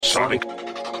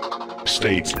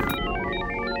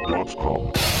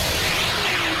SonicState.com.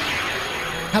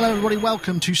 Hello everybody,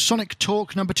 welcome to Sonic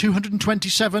Talk number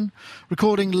 227,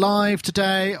 recording live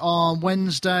today on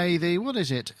Wednesday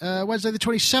Wednesday the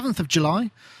 27th of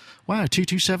July. Wow,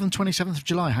 227, 27th of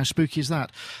July. How spooky is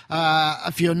that?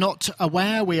 If you're not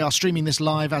aware, we are streaming this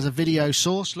live as a video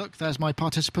source. Look, there's my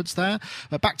participants there.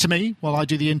 Back to me while I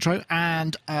do the intro.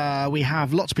 And we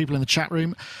have lots of people in the chat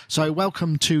room. So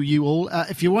welcome to you all.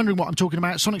 If you're wondering what I'm talking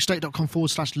about,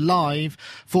 sonicstate.com/live,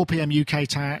 4 p.m. UK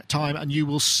time, and you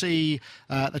will see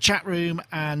the chat room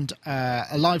and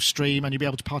a live stream, and you'll be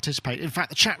able to participate. In fact,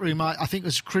 the chat room, I think,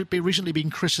 has recently been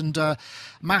christened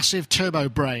Massive Turbo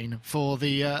Brain for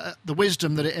the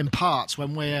wisdom that it imparts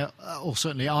when we're, or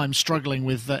certainly I'm, struggling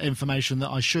with information that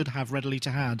I should have readily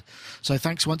to hand. So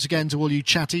thanks once again to all you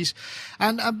chatties.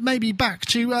 And maybe back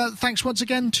to thanks once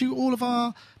again to all of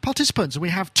our participants. We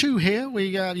have two here.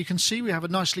 You can see we have a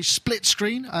nicely split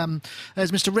screen.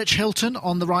 There's Mr. Rich Hilton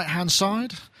on the right-hand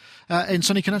side in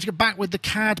sunny Connecticut, back with the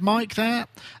CAD mic there,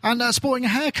 and sporting a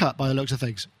haircut by the looks of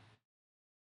things.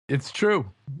 It's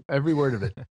true. Every word of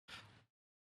it.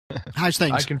 How's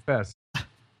things? I confess.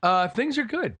 Things are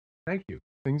good. Thank you.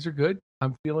 Things are good.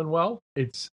 I'm feeling well.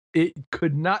 It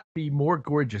could not be more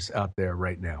gorgeous out there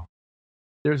right now.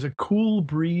 There's a cool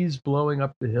breeze blowing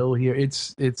up the hill here.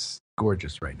 It's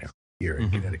gorgeous right now here in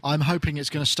Connecticut. I'm hoping it's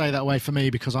going to stay that way for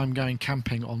me because I'm going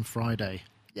camping on Friday.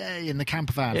 Yay, in the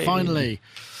camper van. Yay. Finally.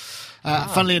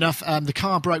 Funnily enough, the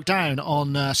car broke down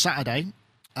on Saturday.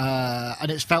 And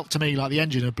it felt to me like the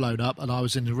engine had blown up, and I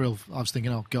was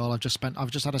thinking, oh god, I've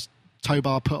just had a tow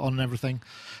bar put on and everything.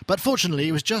 But fortunately,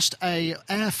 it was just a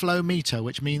airflow meter,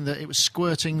 which means that it was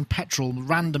squirting petrol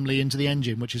randomly into the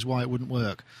engine, which is why it wouldn't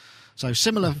work. So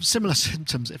similar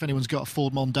symptoms. If anyone's got a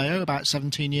Ford Mondeo, about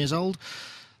 17 years old,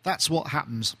 that's what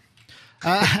happens.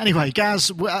 Anyway,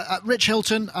 Gaz, Rich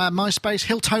Hilton, MySpace,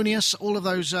 Hiltonius, all of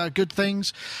those good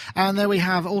things. And there we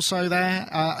have also there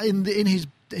in his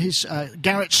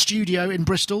garage studio in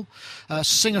Bristol,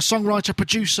 singer, songwriter,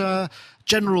 producer,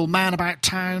 general man about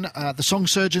town, the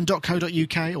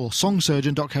songsurgeon.co.uk or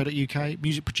songsurgeon.co.uk,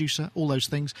 music producer, all those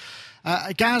things.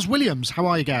 Gaz Williams, how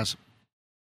are you, Gaz?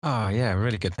 Oh, yeah,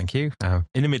 really good, thank you.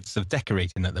 In the midst of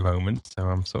decorating at the moment, so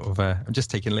I'm I'm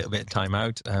just taking a little bit of time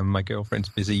out. My girlfriend's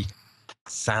busy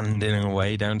sanding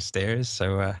away downstairs,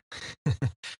 so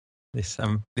this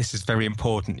is very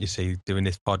important, you see, doing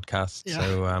this podcast. Yeah.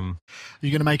 So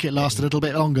you're going to make it last a little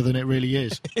bit longer than it really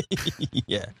is.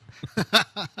 Yeah.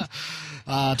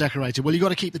 Decorated. Well, you've got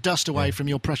to keep the dust away from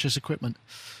your precious equipment.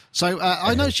 So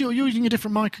I noticed you're using a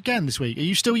different mic again this week. Are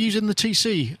you still using the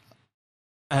TC?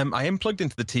 I am plugged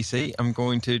into the TC. I'm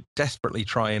going to desperately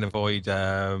try and avoid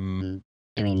doing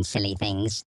silly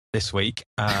things this week.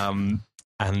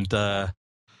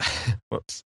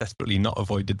 Whoops, desperately not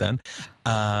avoided then.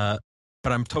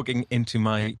 But I'm talking into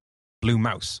my Blue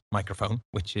Mouse microphone,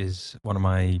 which is one of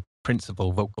my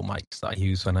principal vocal mics that I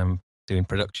use when I'm doing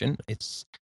production. It's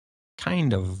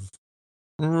kind of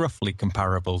roughly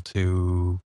comparable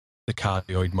to the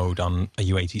cardioid mode on a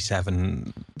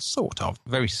U87, sort of.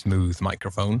 Very smooth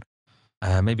microphone.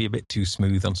 Maybe a bit too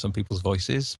smooth on some people's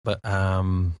voices, but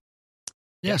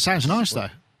yeah, sounds nice though.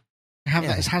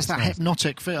 It has that nice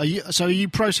hypnotic feel. Are you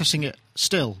processing it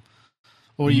still,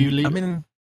 or are you leaving?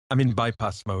 I'm in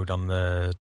bypass mode on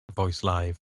the Voice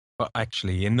Live, but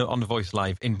actually on the Voice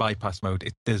Live in bypass mode,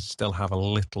 it does still have a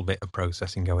little bit of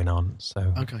processing going on.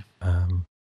 So okay,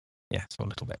 yeah, so a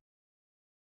little bit.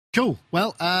 Cool.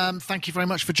 Well, thank you very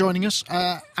much for joining us,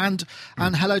 and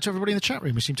hello to everybody in the chat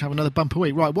room. We seem to have another bumper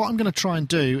week. Right, what I'm going to try and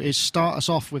do is start us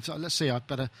off with. Let's see. I'd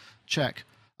better check.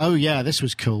 Oh, yeah, this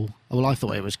was cool. Well, I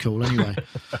thought it was cool anyway.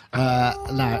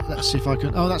 Now, let's see if I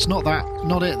can... Oh, that's not that.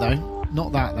 Not it, though.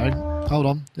 Not that, though. Hold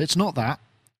on. It's not that.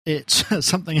 It's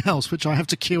something else, which I have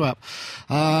to queue up.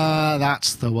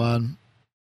 That's the one.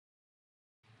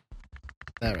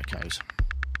 There it goes.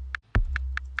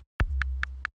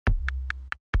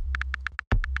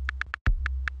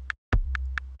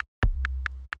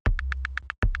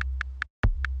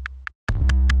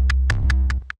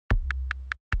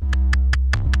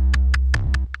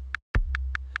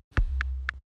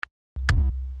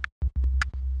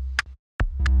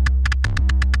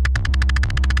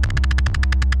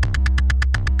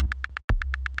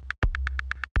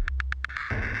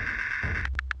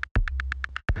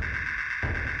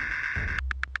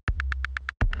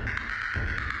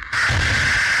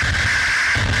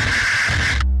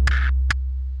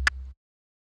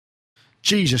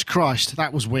 Jesus Christ,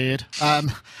 that was weird.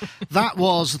 That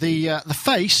was the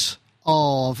face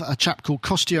of a chap called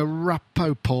Kostya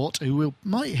Rapoport, who we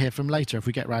might hear from later if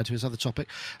we get round to his other topic.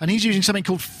 And he's using something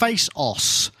called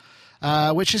Face-Off,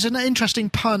 which is an interesting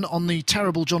pun on the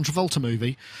terrible John Travolta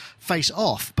movie, Face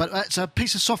Off. But it's a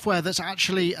piece of software that's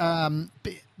actually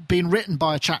been written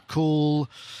by a chap called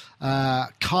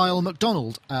Kyle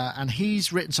MacDonald. And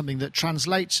he's written something that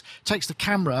takes the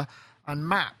camera and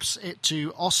maps it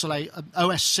to oscillate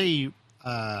OSC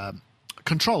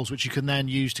controls, which you can then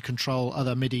use to control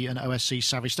other MIDI and OSC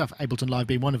savvy stuff, Ableton Live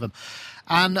being one of them.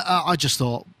 And I just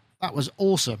thought that was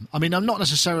awesome. I mean, I'm not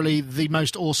necessarily the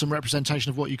most awesome representation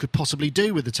of what you could possibly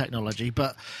do with the technology,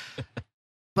 but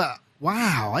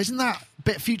wow, isn't that a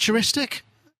bit futuristic?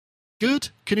 Good.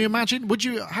 Can you imagine?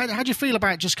 How do you feel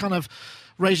about just kind of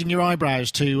raising your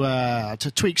eyebrows to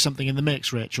tweak something in the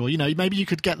mix, Rich? Or, maybe you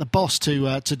could get the boss to do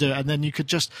it, and then you could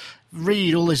just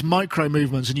read all his micro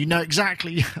movements, and you know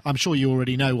exactly. I'm sure you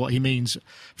already know what he means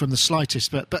from the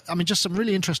slightest, but I mean, just some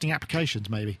really interesting applications,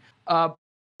 maybe.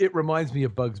 It reminds me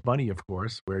of Bugs Bunny, of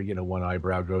course, where one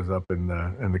eyebrow goes up and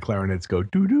the clarinets go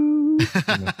doo doo.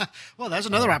 Well, there's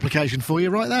another application for you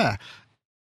right there.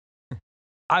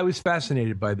 I was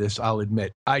fascinated by this, I'll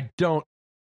admit. I don't.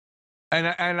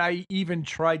 And I even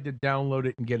tried to download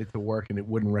it and get it to work, and it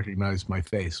wouldn't recognize my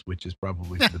face, which is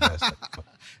probably for the best.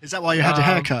 Is that why you had your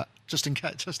haircut? Just in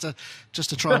case, just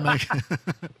to try and make.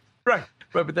 Right.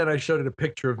 But then I showed it a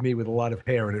picture of me with a lot of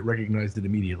hair, and it recognized it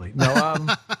immediately. No,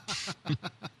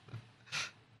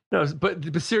 no.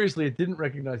 But seriously, it didn't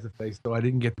recognize the face, so I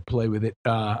didn't get to play with it.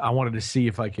 I wanted to see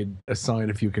if I could assign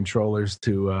a few controllers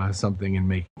to something and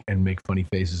make funny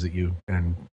faces at you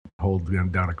and hold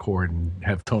down a chord and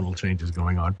have tonal changes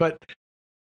going on. But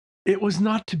it was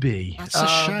not to be. That's a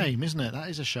shame, isn't it? That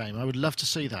is a shame. I would love to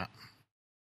see that.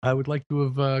 I would like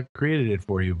to have created it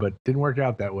for you, but it didn't work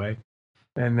out that way.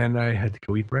 And then I had to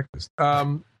go eat breakfast.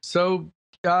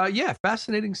 Yeah,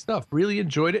 fascinating stuff. Really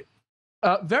enjoyed it.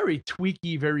 Very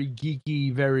tweaky, very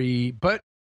geeky, but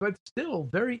still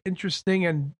very interesting.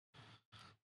 And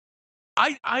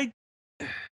I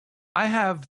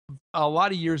have a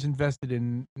lot of years invested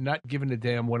in not giving a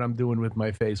damn what I'm doing with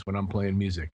my face when I'm playing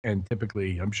music. And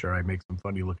typically, I'm sure I make some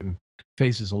funny looking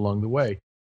faces along the way.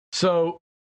 So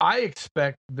I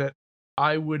expect that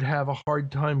I would have a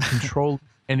hard time controlling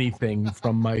anything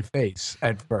from my face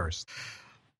at first,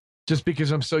 just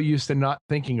because I'm so used to not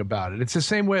thinking about it. It's the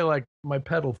same way like my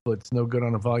pedal foot's no good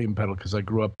on a volume pedal because I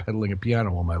grew up pedaling a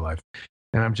piano all my life.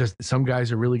 And some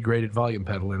guys are really great at volume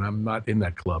pedaling. I'm not in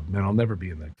that club, and I'll never be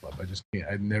in that club. I just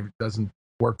can't. It doesn't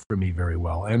work for me very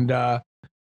well. And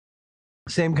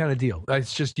same kind of deal.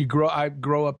 It's just I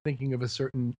grow up thinking of a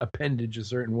certain appendage a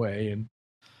certain way, and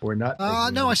we're not.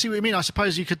 No, I see what you mean. I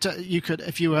suppose you could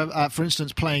if you were, for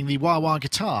instance, playing the wah-wah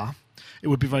guitar. It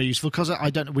would be very useful because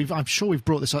I'm sure we've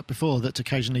brought this up before that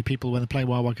occasionally people, when they're playing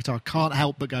wah-wah guitar, can't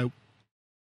help but go.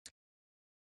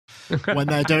 when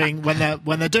they're doing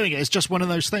it, it's just one of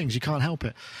those things, you can't help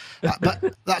it.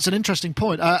 But that's an interesting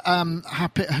point.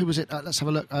 Who was it? Let's have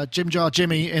a look. Jim Jar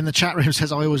Jimmy in the chat room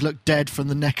says, I always look dead from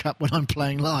the neck up when I'm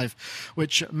playing live,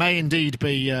 which may indeed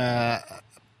be a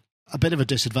bit of a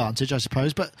disadvantage, I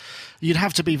suppose, but you'd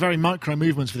have to be very micro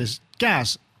movements for this.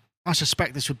 Gaz, I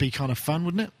suspect this would be kind of fun,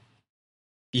 wouldn't it?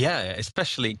 Yeah,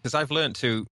 especially because I've learned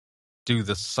to do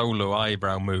the solo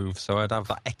eyebrow move, so I'd have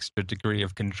that extra degree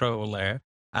of control there.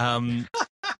 But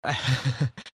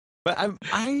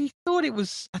I thought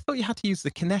you had to use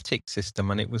the Kinetic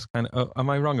system, and it was kind of. Am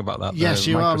I wrong about that? Yes,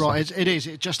 you are right. It is.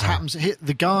 It just happens.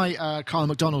 The guy Kyle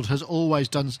MacDonald has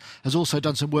also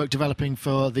done some work developing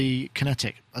for the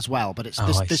Kinetic as well. But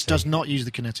this does not use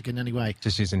the Kinetic in any way.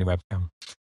 Just using the webcam.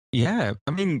 Yeah,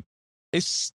 I mean,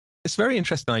 it's a very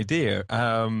interesting idea.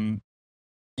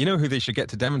 You know who they should get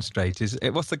to demonstrate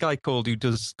what's the guy called who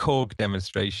does Korg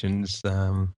demonstrations?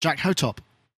 Jack Hotop.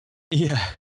 Yeah.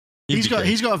 He's got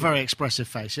a very expressive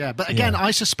face, yeah. But again,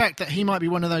 I suspect that he might be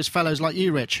one of those fellows like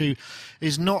you, Rich, who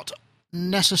is not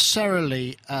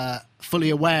necessarily fully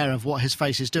aware of what his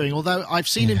face is doing. Although I've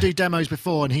seen him do demos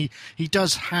before, and he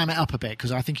does ham it up a bit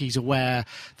because I think he's aware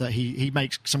that he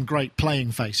makes some great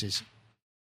playing faces.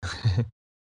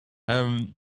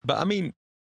 But I mean,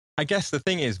 I guess the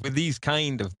thing is, with these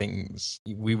kind of things,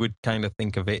 we would kind of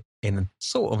think of it in a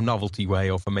sort of novelty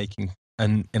way, or for making,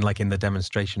 and like in the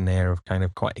demonstration there, of kind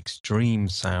of quite extreme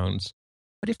sounds.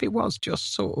 But if it was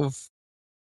just sort of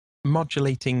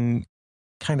modulating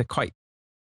kind of quite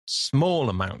small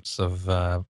amounts of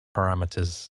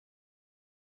parameters,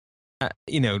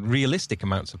 realistic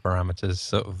amounts of parameters,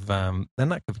 sort of, then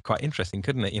that could be quite interesting,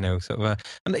 couldn't it?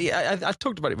 And I've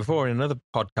talked about it before in another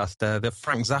podcast, the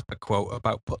Frank Zappa quote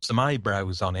about put some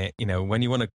eyebrows on it. When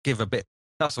you want to give a bit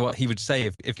that's what he would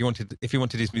say if you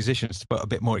wanted his musicians to put a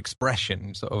bit more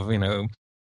expression, sort of,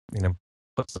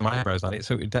 put some eyebrows on it,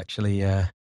 so it would actually,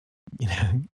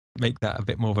 make that a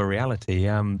bit more of a reality.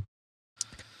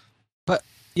 But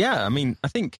yeah, I mean, I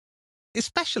think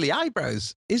especially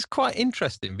eyebrows is quite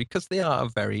interesting because they are a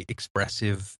very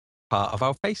expressive part of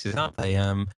our faces, aren't they?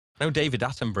 I know David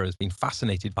Attenborough has been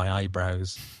fascinated by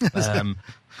eyebrows.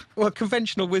 Well,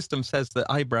 conventional wisdom says that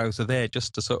eyebrows are there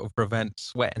just to sort of prevent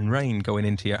sweat and rain going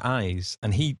into your eyes,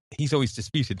 and he's always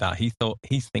disputed that. He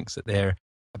thinks that they're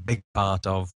a big part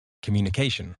of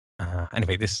communication.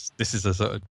 Anyway, this is a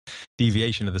sort of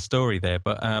deviation of the story there,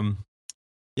 but I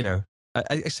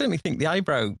certainly think the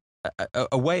eyebrow,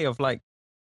 a way of like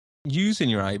using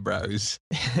your eyebrows.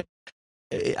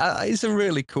 It's a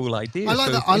really cool idea. I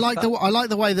like that. I like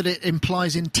the way that it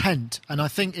implies intent, and I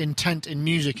think intent in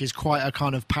music is quite a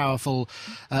kind of powerful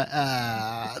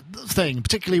thing,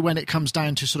 particularly when it comes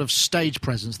down to sort of stage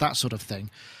presence, that sort of thing.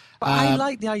 But I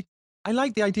like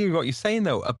the idea of what you're saying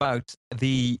though about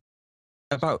a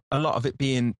lot of it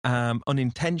being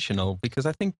unintentional, because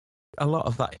I think a lot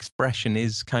of that expression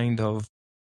is kind of,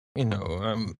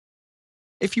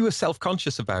 if you were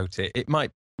self-conscious about it, it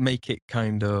might make it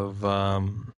kind of a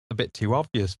bit too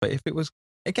obvious. But if it was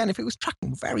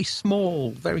tracking very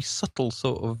small, very subtle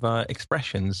sort of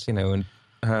expressions, and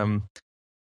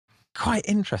quite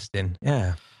interesting.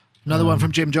 Yeah. Another one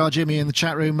from Jim Jar Jimmy in the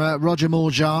chat room. Roger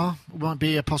Moore Jar might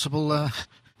be a possible.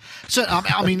 So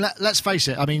I mean, let's face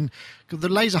it. I mean, the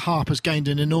laser harp has gained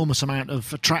an enormous amount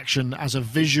of attraction as a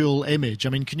visual image. I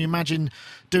mean, can you imagine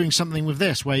doing something with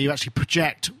this where you actually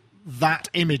project that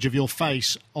image of your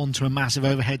face onto a massive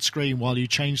overhead screen while you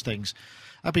change things?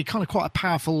 That'd be kind of quite a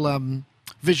powerful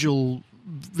visual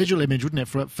image, wouldn't it,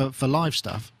 for live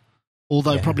stuff?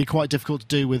 Although probably quite difficult to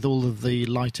do with all of the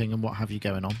lighting and what have you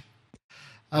going on.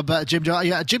 But Jim Jar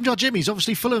Jimmy's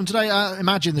obviously Fulham today.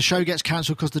 Imagine the show gets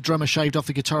cancelled because the drummer shaved off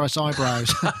the guitarist's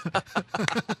eyebrows,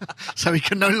 so he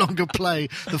can no longer play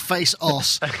the face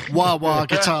os wah wah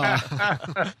guitar.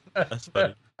 That's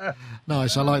funny.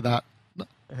 Nice, I like that.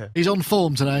 He's on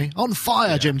form today. On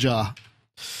fire, Jim Jar.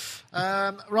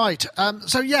 Right.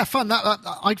 So yeah, fun.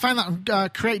 I found that on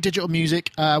Create Digital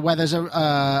Music, where there's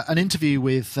an interview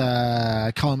with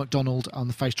Kyle MacDonald on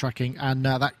the face tracking, and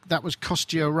that was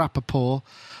Kostya Rappaport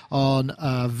on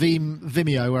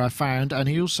Vimeo, where I found, and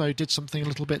he also did something a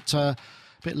little bit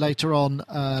later on,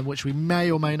 which we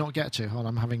may or may not get to. Hold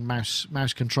on, I'm having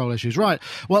mouse control issues. Right.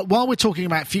 Well, while we're talking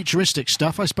about futuristic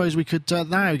stuff, I suppose we could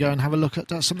now go and have a look at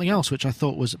something else, which I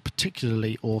thought was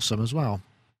particularly awesome as well.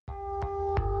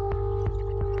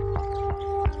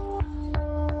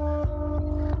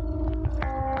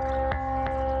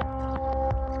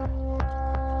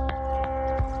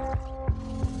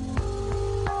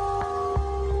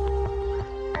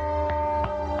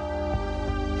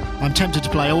 I'm tempted to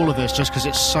play all of this just because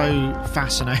it's so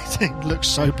fascinating. It looks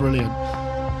so brilliant.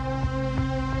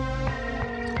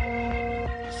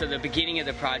 So the beginning of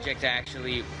the project, I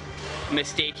actually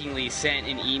mistakenly sent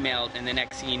an email, and the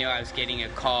next thing you know, I was getting a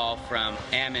call from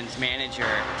Ammon's manager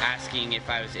asking if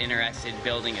I was interested in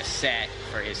building a set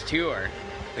for his tour,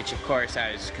 which of course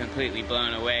I was completely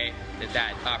blown away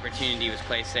that opportunity was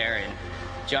placed there and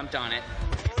jumped on it.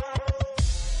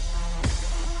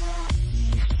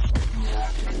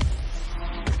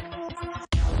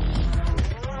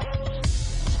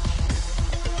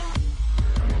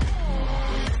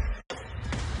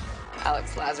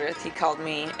 Alex Lazarus, he called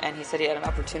me and he said he had an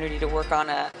opportunity to work on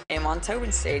a Amon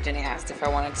Tobin stage, and he asked if I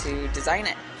wanted to design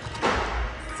it.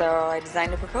 So I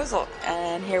designed a proposal,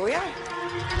 and here we are.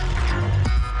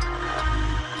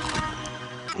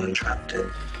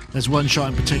 There's one shot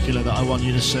in particular that I want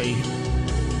you to see,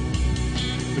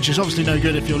 which is obviously no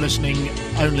good if you're listening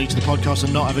only to the podcast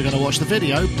and not ever going to watch the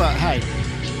video, but hey,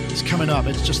 it's coming up.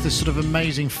 It's just this sort of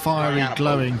amazing fiery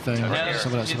glowing thing. Let's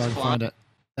have a look, see if I can find it.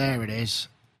 There it is.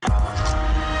 Wow.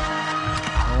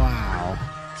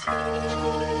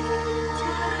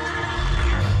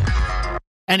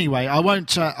 Anyway, I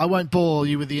won't bore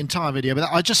you with the entire video, but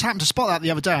I just happened to spot that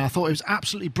the other day, and I thought it was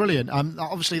absolutely brilliant.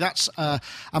 Obviously, that's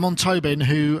Amon Tobin,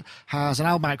 who has an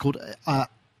album out called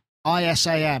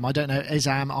ISAM. I don't know,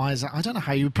 I don't know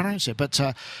how you would pronounce it, but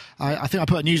I think I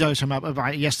put a news item up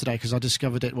about it yesterday because I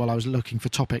discovered it while I was looking for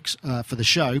topics for the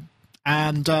show.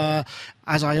 And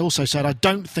as I also said, I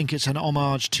don't think it's an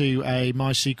homage to a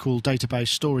MySQL database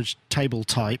storage table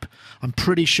type. I'm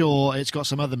pretty sure it's got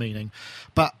some other meaning.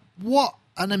 But what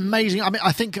an amazing. I mean,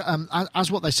 I think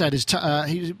as what they said is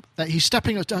he's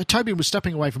stepping. Toby was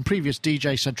stepping away from previous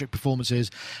DJ-centric performances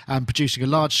and producing a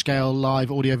large-scale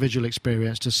live audio-visual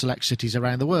experience to select cities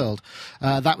around the world.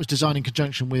 That was designed in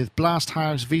conjunction with Blast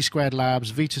House, V Squared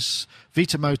Labs,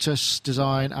 Vita Motus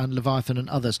Design, and Leviathan and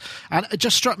others. And it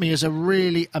just struck me as a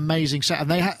really amazing set. And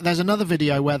there's another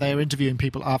video where they are interviewing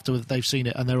people after they've seen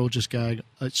it, and they're all just going,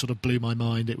 "It sort of blew my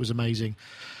mind. It was amazing."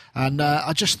 And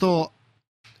I just thought,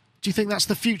 do you think that's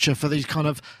the future for these kind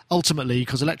of, ultimately,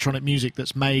 because electronic music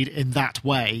that's made in that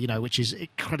way, you know, which is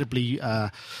incredibly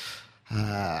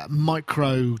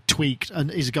micro tweaked,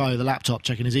 and is a guy with a laptop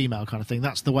checking his email kind of thing,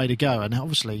 that's the way to go. And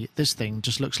obviously this thing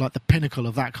just looks like the pinnacle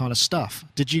of that kind of stuff.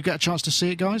 Did you get a chance to see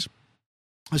it, guys?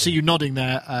 I see you nodding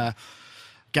there,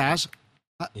 Gaz.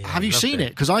 Yeah, have you seen it?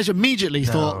 Because I immediately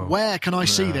thought, where can I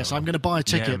see No. this? I'm going to buy a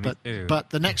ticket, too. but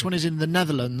the next one is in the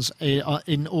Netherlands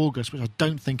in August, which I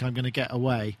don't think I'm going to get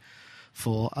away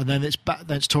for, and then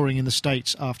it's touring in the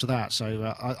States after that.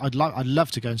 So I'd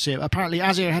love to go and see it. Apparently,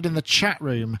 Azir Head in the chat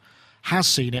room has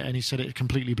seen it, and he said it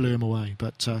completely blew him away.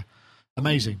 But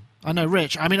amazing. I know,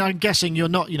 Rich. I mean, I'm guessing you're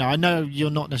not. You know, I know you're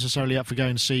not necessarily up for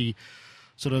going to see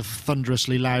sort of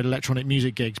thunderously loud electronic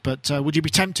music gigs, but would you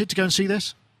be tempted to go and see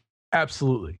this?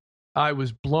 Absolutely. I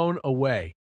was blown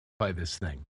away by this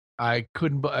thing. I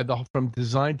couldn't, from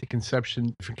design to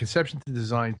conception, from conception to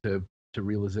design to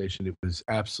realization, it was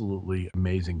absolutely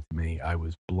amazing to me. I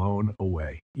was blown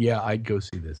away. Yeah, I'd go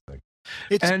see this thing.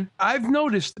 And I've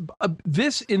noticed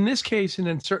this in this case and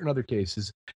in certain other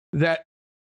cases that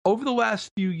over the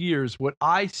last few years, what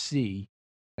I see,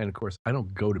 and of course I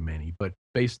don't go to many, but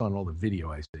based on all the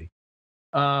video I see,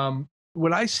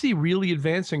 what I see really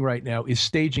advancing right now is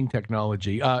staging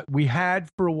technology. We had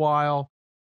for a while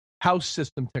house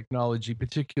system technology,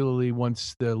 particularly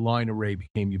once the line array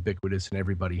became ubiquitous and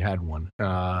everybody had one.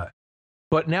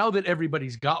 But now that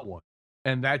everybody's got one,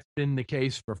 and that's been the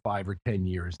case for 5 or 10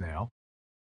 years now,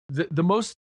 the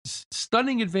most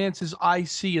stunning advances I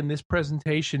see in this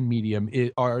presentation medium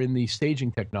are in the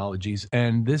staging technologies,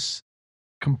 and this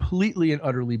completely and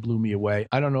utterly blew me away.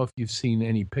 I don't know if you've seen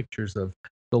any pictures of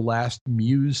the last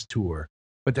Muse tour,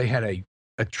 but they had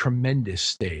a tremendous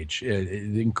stage,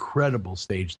 incredible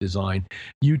stage design.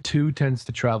 U2 tends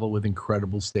to travel with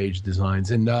incredible stage designs,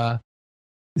 and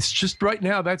it's just right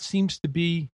now that seems to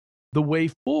be the way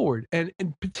forward. And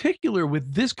in particular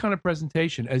with this kind of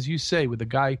presentation, as you say, with a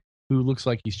guy who looks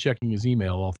like he's checking his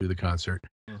email all through the concert,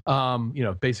 you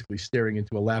know, basically staring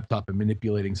into a laptop and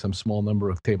manipulating some small number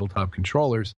of tabletop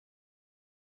controllers.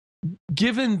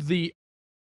 Given the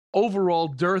overall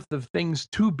dearth of things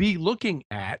to be looking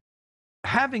at,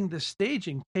 having the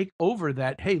staging take over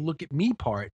that, hey, look at me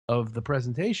part of the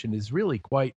presentation is really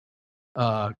quite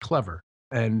clever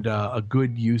and a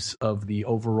good use of the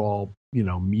overall, you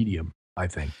know, medium, I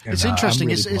think. And, it's interesting.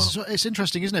 Really it's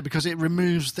interesting, isn't it? Because it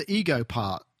removes the ego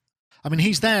part. I mean,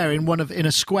 he's there in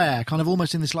a square, kind of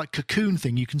almost in this like cocoon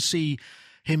thing. You can see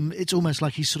him. It's almost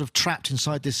like he's sort of trapped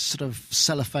inside this sort of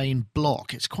cellophane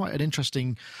block. It's quite an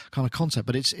interesting kind of concept,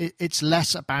 but it's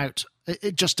less about.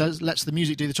 It just lets the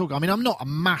music do the talking. I mean, I'm not a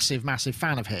massive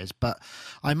fan of his, but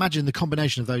I imagine the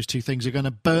combination of those two things are going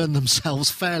to burn themselves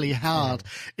fairly hard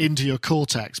into your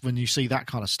cortex when you see that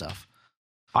kind of stuff.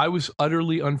 I was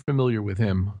utterly unfamiliar with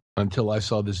him until I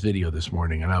saw this video this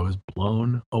morning, and I was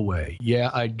blown away. Yeah,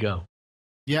 I'd go.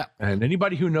 Yeah. And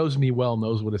anybody who knows me well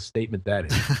knows what a statement that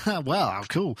is. Well,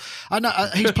 cool. I know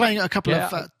he's playing a couple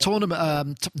of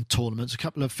tournaments, a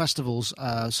couple of festivals.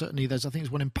 Certainly, I think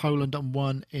there's one in Poland and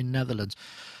one in Netherlands.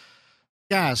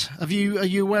 Gaz, are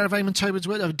you aware of Eamon Tobin's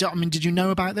work? I mean, did you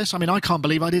know about this? I mean, I can't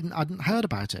believe I hadn't heard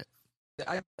about it.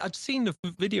 I'd seen the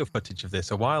video footage of this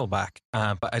a while back,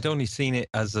 but I'd only seen it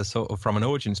as a sort of from an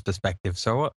audience perspective.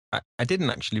 So I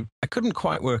couldn't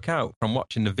quite work out from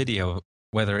watching the video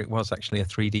whether it was actually a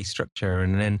 3D structure.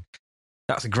 And then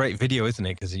that's a great video, isn't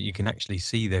it? Because you can actually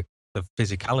see the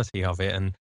physicality of it.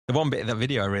 And the one bit of that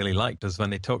video I really liked was when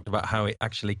they talked about how it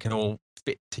actually can all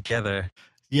fit together.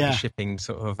 Yeah. Shipping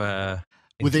sort of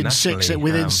within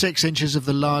 6 inches of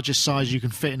the largest size you can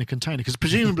fit in a container, because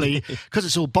presumably because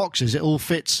it's all boxes, it all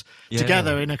fits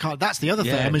together in a car. That's the other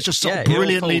thing. I mean, it's just sort of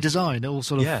brilliantly designed. It all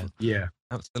sort of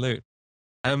absolutely.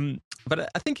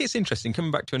 But I think it's interesting, coming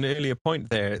back to an earlier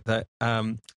point there, that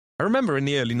I remember in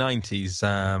the early 90s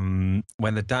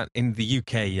when in the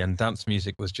UK and dance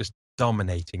music was just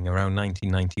dominating around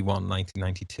 1991,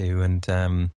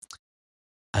 1992,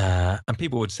 and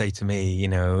people would say to me, you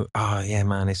know, oh yeah,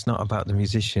 man, it's not about the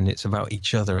musician, it's about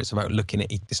each other. It's about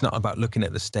it's not about looking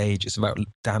at the stage, it's about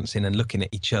dancing and looking at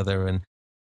each other, and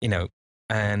you know,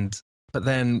 but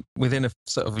then within a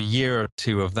sort of a year or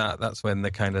two of that, that's when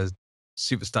the kind of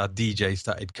superstar DJ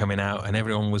started coming out, and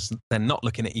everyone was then not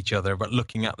looking at each other, but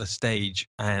looking at the stage,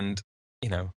 and, you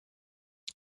know,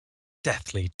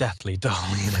 deathly dull,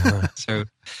 you know. So,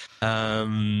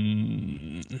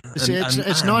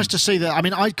 it's nice to see that. I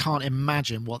mean, I can't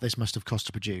imagine what this must have cost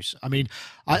to produce. I mean,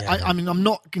 I mean, I'm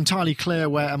not entirely clear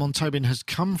where Amon Tobin has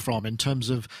come from in terms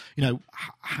of, you know,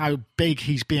 how big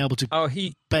he's been able to. Oh,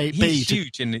 he's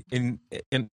huge in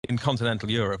continental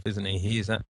Europe, isn't he?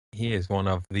 He is one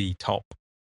of the top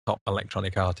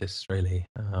electronic artists, really.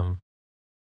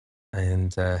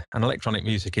 And electronic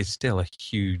music is still a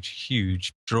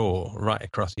huge draw right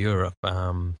across Europe.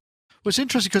 Well, it's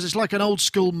interesting because it's like an old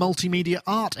school multimedia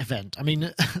art event. I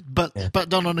mean, but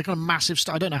done on a kind of massive.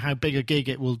 I don't know how big a gig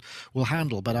it will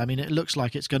handle, but I mean, it looks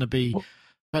like it's going to be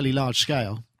fairly large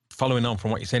scale. Following on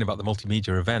from what you're saying about the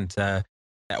multimedia event,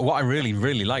 what I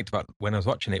really liked about when I was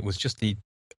watching it was just the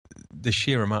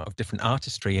sheer amount of different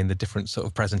artistry and the different sort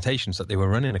of presentations that they were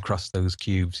running across those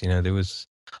cubes. You know, there was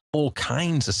all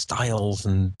kinds of styles,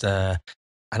 and I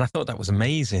thought that was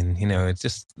amazing. You know, it's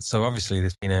just so obviously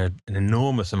there's been an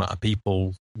enormous amount of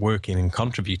people working and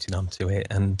contributing onto it,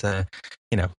 and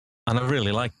you know, and I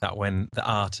really like that when the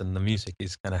art and the music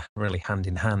is kind of really hand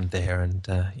in hand there, and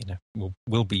you know,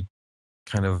 we'll be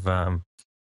kind of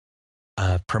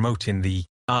promoting the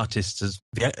artists as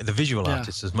the visual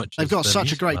artists as much. They've got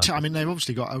such a great team. I mean, they've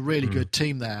obviously got a really good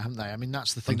team there, haven't they? I mean,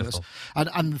 that's the thing.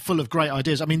 And full of great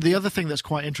ideas. I mean, the other thing that's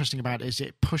quite interesting about it is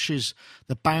it pushes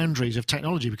the boundaries of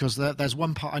technology, because there's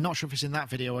one part, I'm not sure if it's in that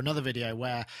video or another video,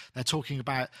 where they're talking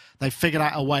about they figured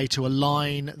out a way to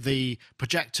align the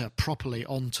projector properly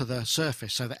onto the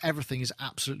surface so that everything is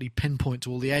absolutely pinpoint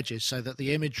to all the edges, so that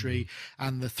the imagery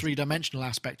and the three-dimensional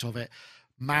aspect of it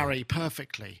marry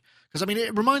perfectly. Because, I mean,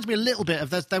 it reminds me a little bit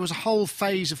of there was a whole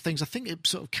phase of things. I think it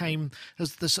sort of came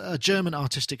as this German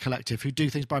artistic collective who do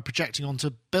things by projecting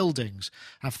onto buildings,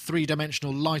 have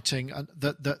three-dimensional lighting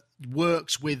that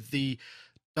works with the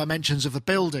dimensions of the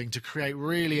building to create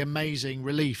really amazing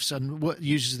reliefs, and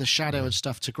uses the shadow and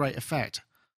stuff to great effect.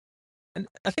 And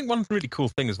I think one really cool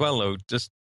thing as well, though,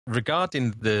 just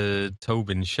regarding the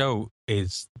Tobin show,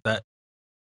 is that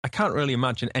I can't really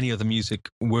imagine any other music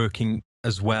working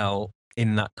as well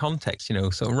in that context, you know.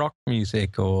 So rock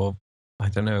music, or I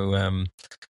don't know,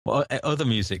 other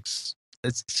musics,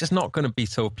 it's just not going to be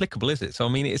so applicable, is it? So I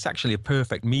mean, it's actually a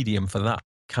perfect medium for that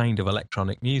kind of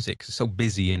electronic music. It's so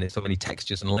busy and there's so many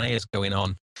textures and layers going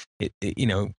on.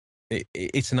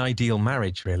 It's an ideal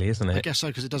marriage, really, isn't it? I guess so,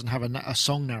 because it doesn't have a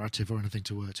song narrative or anything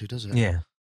to work to, does it? Yeah,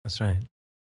 that's right.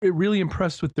 It really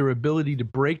impressed with their ability to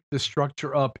break the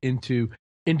structure up into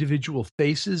individual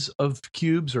faces of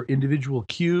cubes, or individual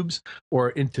cubes,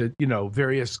 or into, you know,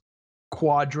 various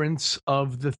quadrants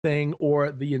of the thing,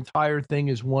 or the entire thing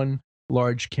is one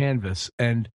large canvas.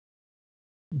 And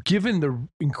given the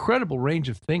incredible range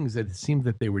of things that it seemed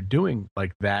that they were doing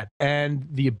like that, and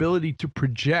the ability to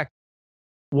project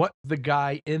what the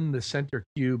guy in the center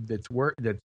cube that's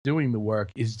doing the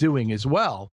work is doing as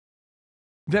well,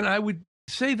 then I would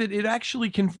say that it actually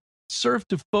can serve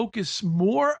to focus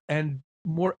more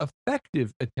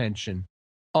effective attention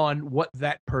on what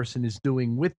that person is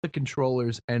doing with the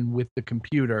controllers and with the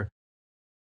computer,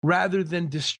 rather than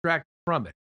distract from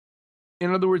it.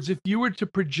 In other words, if you were to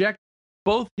project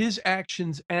both his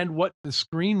actions and what the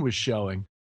screen was showing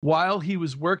while he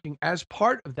was working as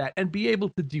part of that, and be able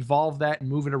to devolve that and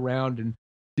move it around and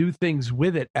do things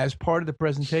with it as part of the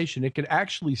presentation, it could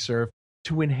actually serve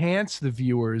to enhance the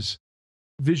viewer's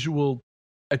visual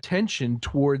attention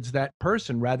towards that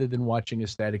person, rather than watching a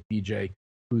static DJ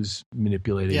who's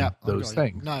manipulating those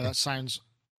things. No, that sounds...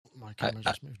 My camera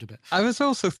just moved a bit. I was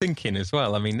also thinking as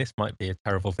well, I mean, this might be a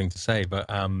terrible thing to say, but,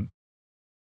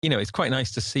 you know, it's quite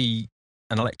nice to see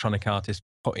an electronic artist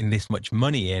putting this much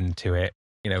money into it,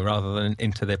 you know, rather than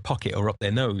into their pocket or up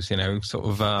their nose, you know, sort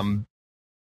of,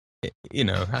 you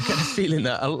know, I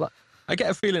get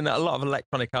a feeling that a lot of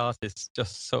electronic artists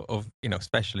just sort of, you know,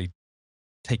 especially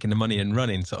taking the money and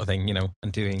running sort of thing, you know,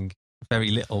 and doing very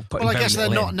little. Well, I guess they're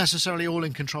not necessarily all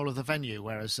in control of the venue,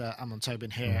 whereas Amon Tobin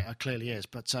here clearly is.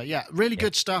 But yeah, really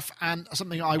good stuff, and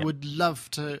something I would love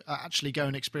to actually go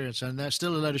and experience. And there's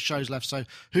still a load of shows left, so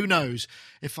who knows?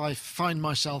 If I find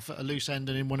myself at a loose end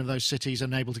and in one of those cities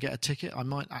and able to get a ticket, I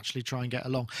might actually try and get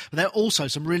along. But there are also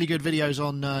some really good videos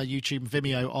on YouTube and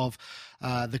Vimeo of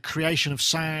the creation of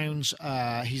sounds.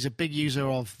 He's a big user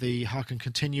of the Harken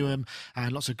Continuum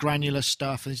and lots of granular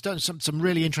stuff. And he's done some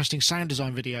really interesting sound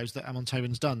design videos that Amon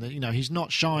Tobin's done. That, you know, he's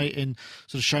not shy in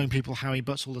sort of showing people how he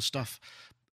puts all the stuff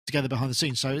together behind the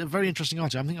scenes. So a very interesting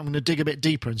artist. I think I'm going to dig a bit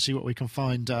deeper and see what we can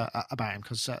find about him,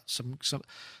 because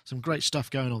some great stuff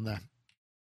going on there.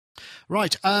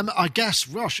 Right. I guess,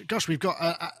 gosh, we've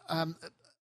got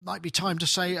might be time to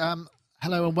say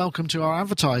hello and welcome to our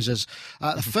advertisers.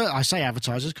 I say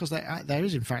advertisers because there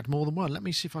is, in fact, more than one. Let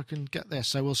me see if I can get this.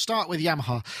 So we'll start with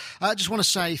Yamaha. I just want to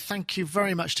say thank you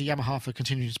very much to Yamaha for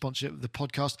continuing to sponsor the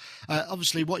podcast.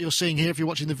 Obviously, what you're seeing here, if you're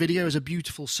watching the video, is a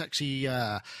beautiful, sexy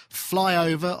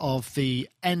flyover of the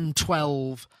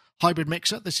N12 hybrid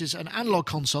mixer. This is an analog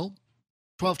console.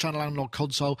 12-channel analog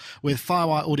console with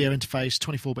FireWire audio interface,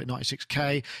 24-bit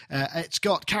 96K. It's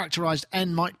got characterized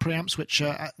N mic preamps, which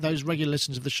those regular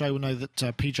listeners of the show will know that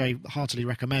PJ heartily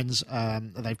recommends.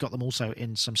 They've got them also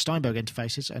in some Steinberg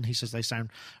interfaces, and he says they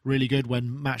sound really good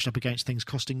when matched up against things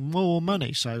costing more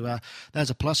money. So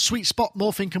there's a plus. Sweet spot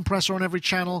morphing compressor on every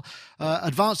channel.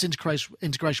 Advanced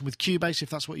integration with Cubase, if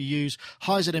that's what you use.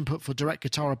 High Z input for direct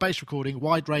guitar or bass recording.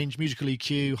 Wide range musical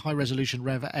EQ. High resolution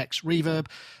Rev X reverb.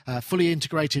 Fully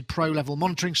integrated pro-level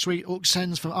monitoring suite, aux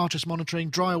sends for artist monitoring,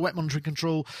 dry or wet monitoring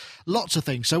control, lots of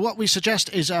things. So what we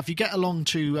suggest is if you get along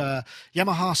to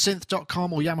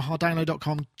YamahaSynth.com or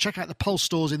YamahaDownload.com, check out the Pulse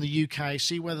stores in the UK,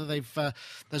 see whether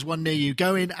there's one near you.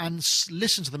 Go in and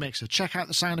listen to the mixer, check out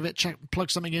the sound of it, plug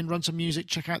something in, run some music,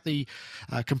 check out the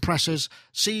compressors,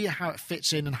 see how it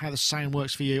fits in and how the sound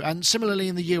works for you. And similarly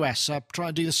in the US, try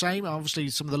and do the same. Obviously,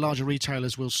 some of the larger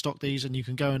retailers will stock these and you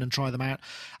can go in and try them out.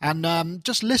 And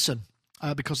just listen.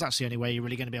 Because that's the only way you're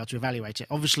really going to be able to evaluate it.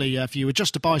 Obviously, if you were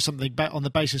just to buy something on the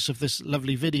basis of this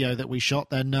lovely video that we shot,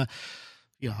 then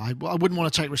I wouldn't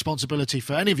want to take responsibility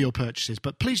for any of your purchases.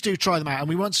 But please do try them out. And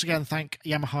we once again thank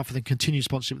Yamaha for the continued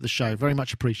sponsorship of the show. Very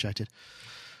much appreciated.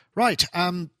 Right.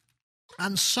 And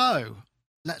so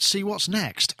let's see what's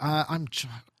next. I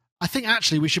think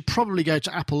actually we should probably go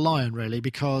to Apple Lion, really,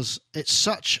 because it's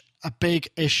such a big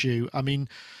issue. I mean,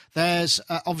 there's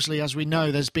obviously, as we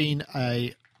know, there's been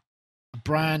a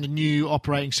brand new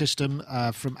operating system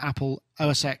from Apple,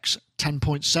 OS X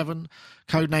 10.7,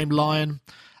 codenamed Lion.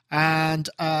 And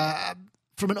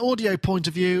from an audio point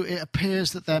of view, it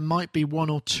appears that there might be one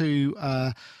or two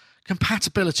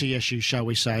compatibility issues, shall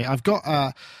we say. I've got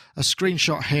a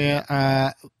screenshot here.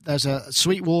 There's a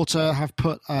Sweetwater have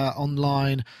put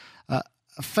online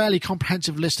a fairly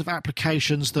comprehensive list of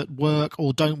applications that work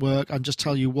or don't work and just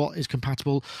tell you what is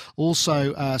compatible.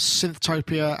 Also,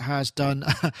 Synthtopia has done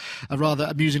a rather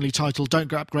amusingly titled "Don't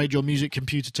Go Upgrade Your Music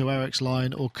Computer to OX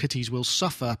Lion or Kitties Will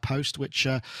Suffer" post, which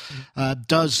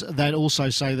does then also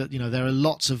say that there are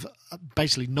lots of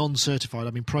basically non-certified.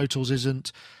 I mean, Pro Tools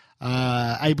isn't.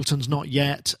 Ableton's not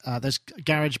yet. There's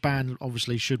GarageBand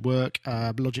obviously should work.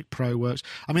 Logic Pro works.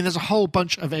 I mean, there's a whole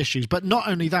bunch of issues, but not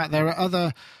only that, there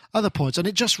are other points, and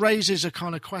it just raises a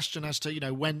kind of question as to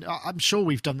when I'm sure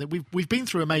we've done that. We've been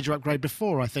through a major upgrade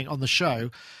before, I think, on the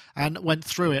show, and went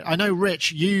through it. I know,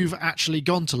 Rich, you've actually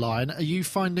gone to Lion. Are you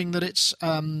finding that it's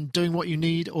doing what you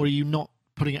need, or are you not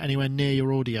putting it anywhere near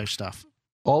your audio stuff?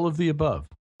 All of the above.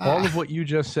 All of what you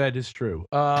just said is true.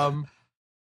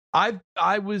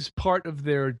 I was part of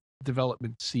their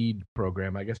development seed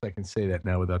program. I guess I can say that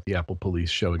now without the Apple police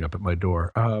showing up at my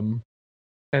door.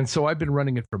 And so I've been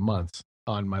running it for months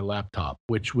on my laptop,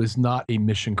 which was not a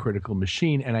mission critical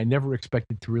machine. And I never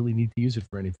expected to really need to use it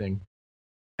for anything.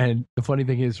 And the funny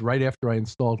thing is, right after I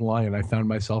installed Lion, I found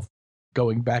myself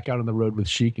going back out on the road with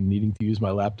Chic and needing to use my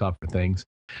laptop for things.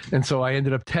 And so I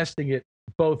ended up testing it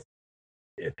both.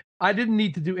 I didn't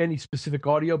need to do any specific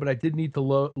audio, but I did need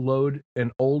to load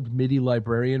an old MIDI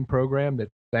librarian program that,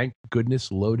 thank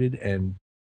goodness, loaded and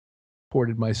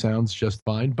ported my sounds just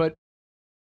fine. But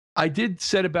I did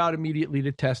set about immediately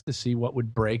to test to see what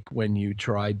would break when you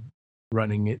tried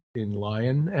running it in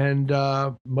Lion. And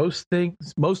most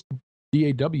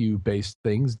DAW-based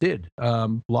things did.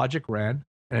 Logic ran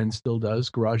and still does.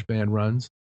 GarageBand runs.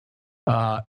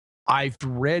 I've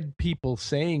read people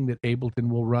saying that Ableton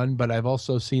will run, but I've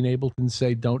also seen Ableton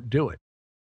say don't do it.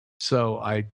 So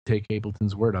I take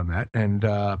Ableton's word on that. And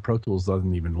Pro Tools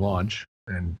doesn't even launch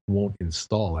and won't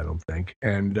install, I don't think.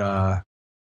 And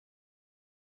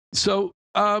so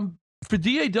for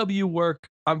DAW work,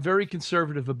 I'm very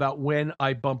conservative about when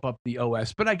I bump up the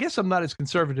OS. But I guess I'm not as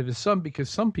conservative as some, because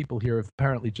some people here have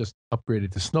apparently just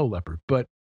upgraded to Snow Leopard. But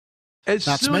That's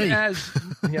soon me. As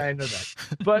yeah, I know that.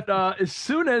 But as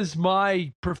soon as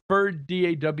my preferred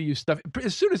DAW stuff,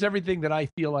 as soon as everything that I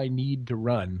feel I need to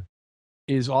run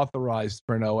is authorized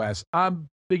for an OS, I'm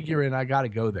figuring I got to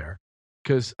go there,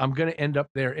 because I'm going to end up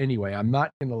there anyway. I'm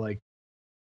not going to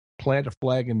plant a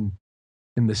flag in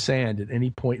the sand at any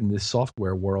point in this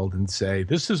software world and say,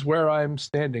 this is where I'm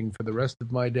standing for the rest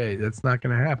of my day. That's not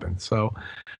going to happen. So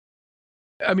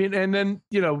I mean, and then,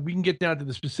 we can get down to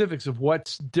the specifics of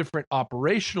what's different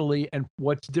operationally and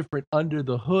what's different under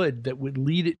the hood that would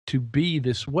lead it to be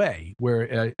this way,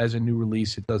 where as a new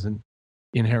release, it doesn't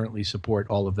inherently support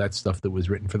all of that stuff that was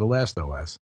written for the last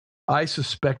OS. I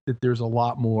suspect that there's a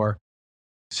lot more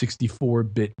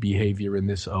 64-bit behavior in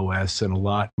this OS and a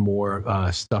lot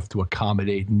more stuff to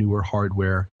accommodate newer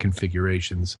hardware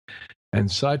configurations and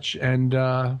such. And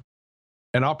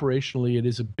operationally, it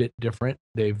is a bit different.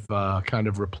 They've kind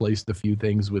of replaced a few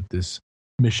things with this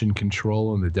mission control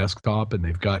on the desktop, and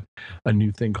they've got a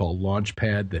new thing called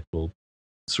Launchpad that will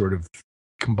sort of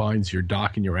combines your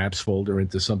dock and your apps folder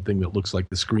into something that looks like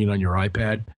the screen on your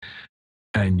iPad,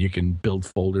 and you can build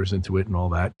folders into it and all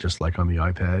that, just like on the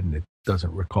iPad, and it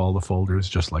doesn't recall the folders,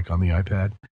 just like on the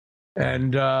iPad.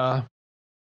 And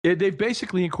they've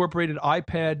basically incorporated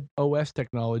iPad OS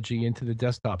technology into the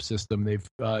desktop system. They've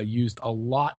used a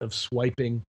lot of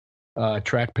swiping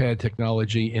trackpad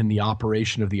technology in the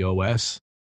operation of the OS.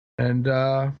 And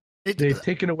they've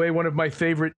taken away one of my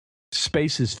favorite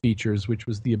Spaces features, which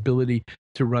was the ability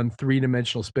to run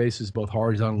three-dimensional spaces both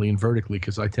horizontally and vertically,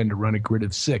 because I tend to run a grid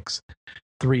of 6,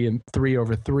 3 and 3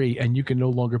 over 3, and you can no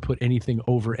longer put anything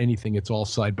over anything. It's all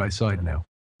side by side now.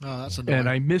 Oh, that's annoying. And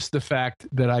I miss the fact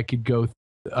that I could go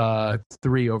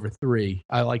 3 over 3.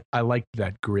 I liked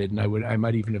that grid, and I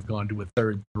might even have gone to a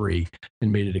third 3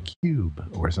 and made it a cube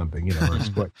or something, or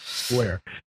a square.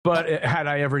 But had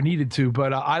I ever needed to,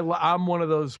 but I'm one of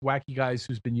those wacky guys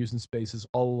who's been using Spaces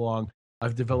all along.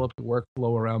 I've developed a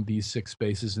workflow around these 6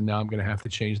 spaces, and now I'm going to have to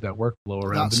change that workflow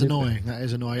around. That's annoying. That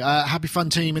is annoying. Happy Fun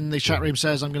Team in the chat room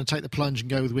says, I'm going to take the plunge and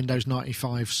go with Windows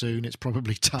 95 soon. It's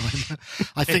probably time.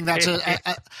 I think that's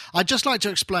I'd just like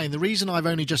to explain the reason I've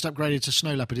only just upgraded to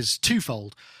Snow Leopard is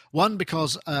twofold. One,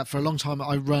 because for a long time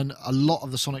I run a lot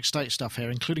of the Sonic State stuff here,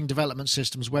 including development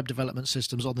systems, web development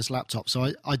systems on this laptop.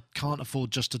 So I can't afford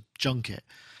just to junk it.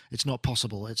 It's not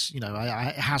possible. It's it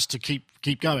has to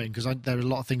keep going because there are a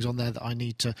lot of things on there that I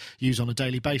need to use on a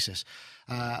daily basis,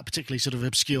 particularly sort of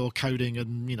obscure coding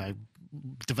and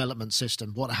development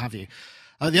system, what have you.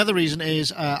 The other reason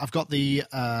is I've got the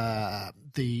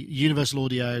Universal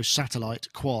Audio Satellite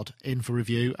Quad in for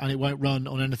review, and it won't run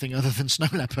on anything other than Snow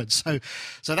Leopard. So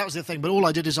that was the thing. But all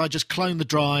I did is I just cloned the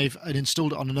drive and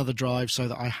installed it on another drive so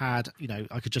that I had,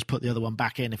 I could just put the other one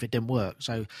back in if it didn't work.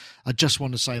 So I just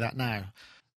want to say that now.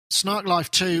 Snark Life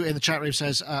 2 in the chat room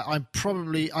says, I'm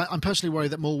personally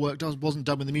worried that more work wasn't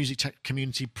done with the music tech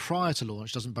community prior to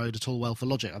launch doesn't bode at all well for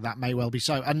Logic, and that may well be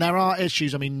so. And there are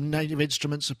issues. I mean, Native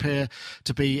Instruments appear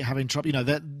to be having trouble.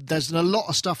 There's a lot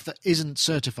of stuff that isn't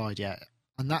certified yet,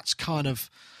 and that's kind of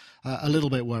a little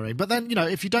bit worrying. But then,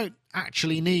 if you don't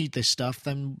actually need this stuff,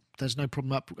 then there's no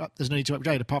problem. There's no need to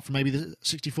upgrade, apart from maybe the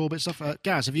 64-bit stuff.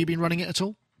 Gaz, have you been running it at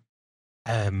all?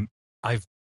 I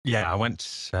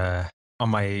went... on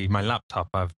my laptop,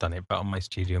 I've done it, but on my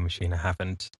studio machine, I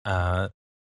haven't. So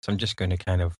I'm just going to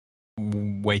kind of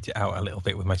wait it out a little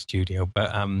bit with my studio.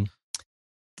 But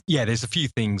there's a few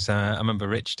things. I remember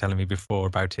Rich telling me before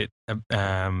about it.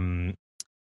 They're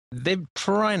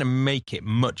trying to make it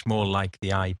much more like the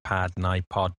iPad and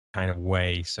iPod kind of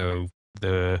way. So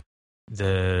the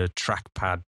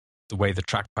trackpad, the way the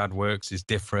trackpad works is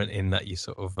different in that you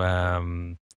sort of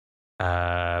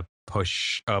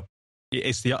push up.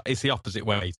 It's the opposite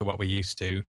way to what we're used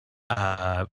to,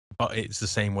 but it's the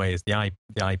same way as the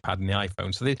iPad and the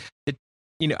iPhone. So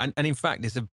and in fact,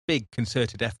 there's a big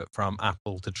concerted effort from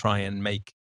Apple to try and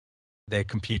make their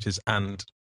computers and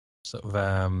sort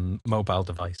of mobile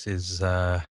devices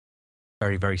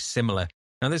very, very similar.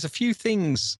 Now, there's a few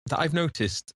things that I've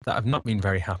noticed that I've not been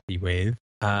very happy with.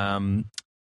 My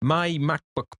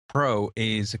MacBook Pro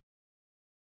is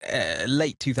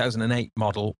late 2008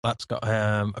 model that's got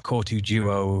a Core 2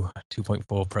 Duo 2.4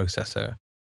 processor.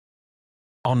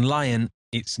 On Lion,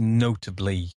 it's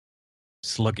notably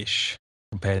sluggish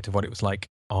compared to what it was like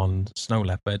on Snow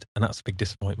Leopard, and that's a big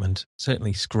disappointment.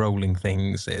 Certainly scrolling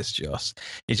things, it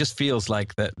just feels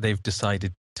like that they've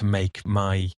decided to make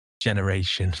my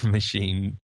generation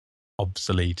machine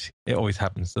obsolete. It always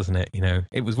happens, doesn't it?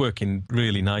 It was working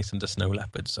really nice under Snow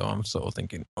Leopard, so I'm sort of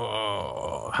thinking,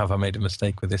 have I made a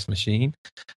mistake with this machine?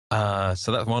 So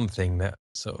that's one thing that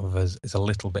sort of is a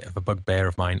little bit of a bugbear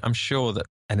of mine. I'm sure that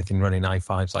anything running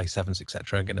i5s, i7s,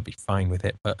 etc. are going to be fine with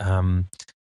it, but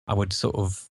I would sort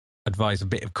of advise a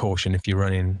bit of caution if you're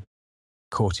running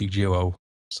Core 2 Duo.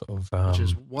 Sort of, which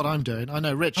is what I'm doing. I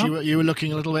know, Rich, you were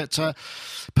looking a little bit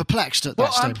perplexed at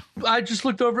that stage. I just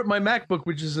looked over at my MacBook,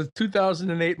 which is a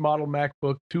 2008 model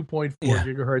MacBook, 2.4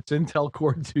 gigahertz Intel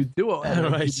Core 2 Duo,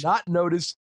 and I did not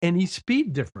notice any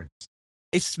speed difference.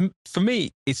 it's for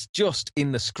me. It's just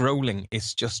in the scrolling.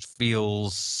 It just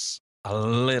feels a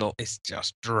little. It's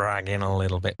just dragging a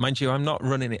little bit. Mind you, I'm not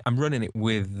running it. I'm running it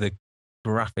with the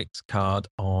graphics card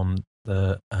on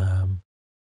the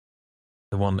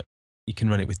one that you can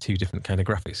run it with two different kind of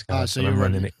graphics cards. So and I'm you're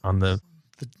running it on the.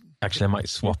 Actually, I might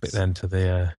swap it then to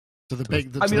the. To the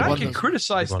big. I mean, I can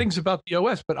criticize things about the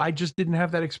OS, but I just didn't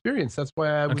have that experience. That's why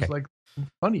I was like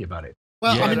funny about it.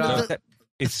 Well, yeah, I mean,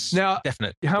 it's now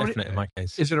definite. How definite many, in my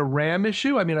case. Is it a RAM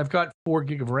issue? I mean, I've got 4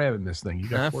 gig of RAM in this thing. You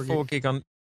got 4 gig on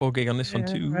 4 gig on this one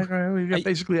too. Right. We've got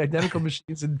basically identical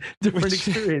machines and different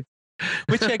experience.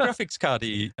 Which graphics card are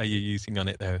you using on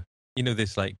it though? You know,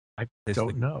 there's like I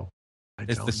don't know.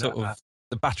 There's the sort of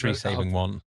the battery saving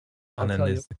one, and then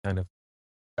there's the kind of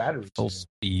battery full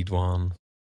speed one.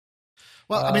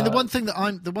 Well, I mean, the one thing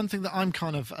that I'm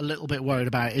kind of a little bit worried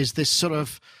about is this sort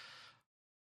of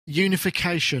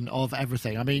unification of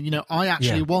everything. I mean, I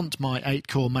actually want my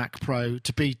 8-core Mac Pro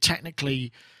to be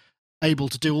technically able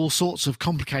to do all sorts of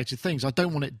complicated things. I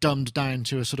don't want it dumbed down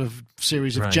to a sort of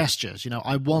series of gestures.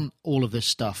 I want all of this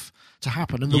stuff to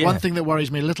happen. And the one thing that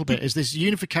worries me a little bit is this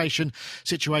unification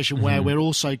situation where we're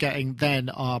also getting then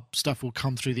our stuff will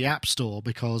come through the App Store,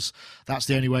 because that's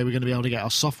the only way we're going to be able to get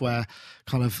our software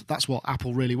kind of, that's what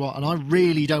Apple really want. And I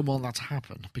really don't want that to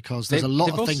happen, because there's a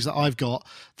lot of things that I've got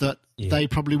that they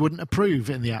probably wouldn't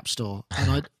approve in the App Store.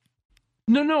 And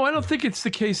No, I don't think it's the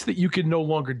case that you can no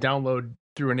longer download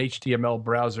through an HTML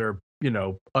browser,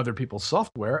 other people's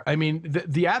software. I mean,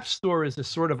 the App Store is a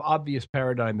sort of obvious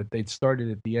paradigm that they'd started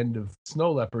at the end of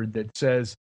Snow Leopard that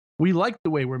says, we like the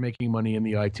way we're making money in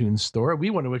the iTunes Store. We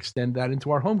want to extend that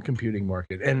into our home computing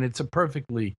market. And it's a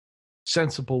perfectly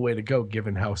sensible way to go,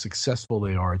 given how successful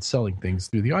they are at selling things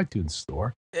through the iTunes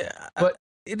Store. Yeah, but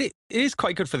it is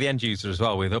quite good for the end user as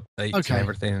well, with updates and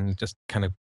everything, just kind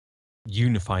of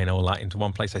unifying all that into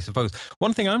one place, I suppose.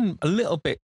 One thing I'm a little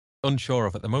bit unsure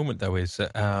of at the moment, though, is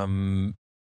that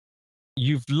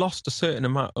you've lost a certain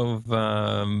amount of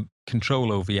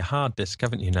control over your hard disk,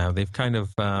 haven't you? Now they've kind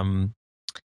of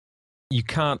you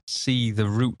can't see the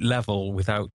root level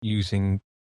without using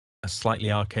a slightly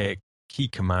archaic key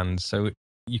command, so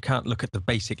you can't look at the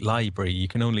basic library. You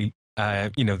can only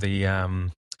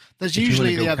there's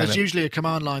usually a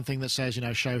command line thing that says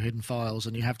show hidden files,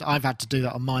 and I've had to do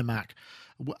that on my Mac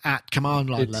at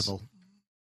command line level.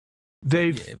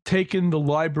 They've taken the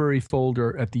library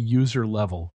folder at the user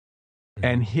level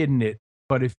and hidden it.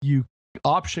 But if you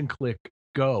option click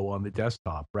go on the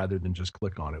desktop rather than just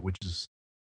click on it, which is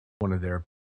one of their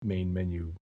main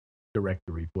menu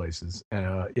directory places,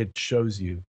 it shows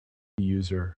you the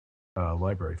user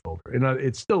library folder. And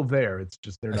it's still there. It's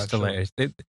just they're not still there.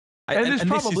 And there's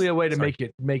probably a way to make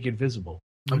it visible.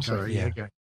 I'm sorry. Yeah. Okay.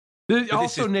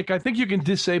 Also, Nick, I think you can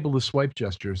disable the swipe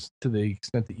gestures to the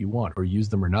extent that you want, or use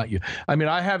them or not. I mean,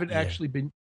 I haven't actually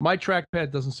been. My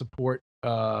trackpad doesn't support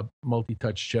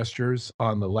multi-touch gestures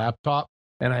on the laptop,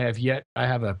 and I have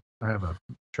a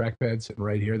trackpad sitting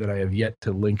right here that I have yet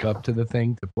to link up to the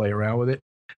thing to play around with it.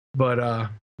 But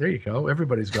there you go.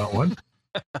 Everybody's got one,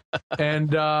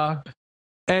 and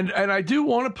I do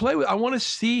want to play with. I want to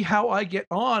see how I get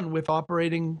on with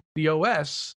operating the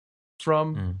OS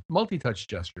from multi-touch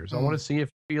gestures. I want to see if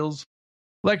it feels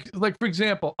like, for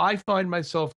example, I find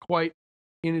myself quite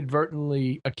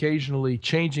inadvertently, occasionally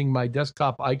changing my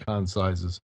desktop icon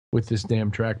sizes with this damn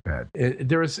trackpad.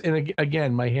 And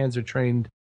again, my hands are trained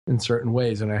in certain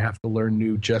ways, and I have to learn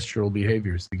new gestural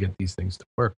behaviors to get these things to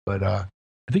work. But I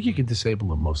think you can disable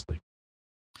them mostly.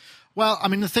 Well, I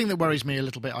mean, the thing that worries me a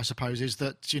little bit, I suppose, is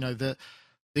that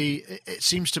it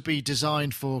seems to be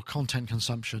designed for content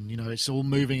consumption. It's all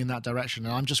moving in that direction,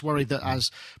 and I'm just worried that as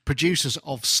producers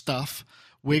of stuff,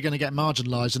 we're going to get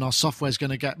marginalized, and our software's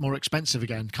going to get more expensive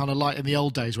again, kind of like in the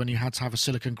old days when you had to have a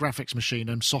silicon graphics machine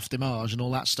and Softimage and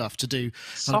all that stuff to do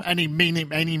kind of any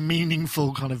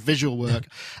meaningful kind of visual work.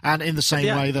 And in the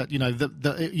same way that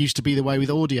that it used to be the way with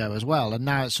audio as well, and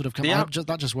now it's sort of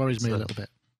that just worries me a little bit.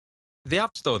 The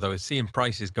App Store, though, is seeing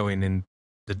prices going in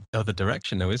the other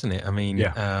direction, though, isn't it? I mean,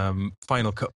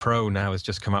 Final Cut Pro now has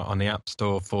just come out on the App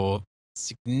Store for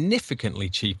significantly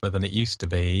cheaper than it used to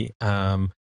be. But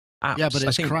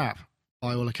it's crap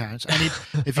by all accounts.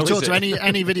 If you talk to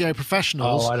any video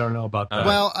professionals, I don't know about that.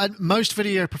 Well, most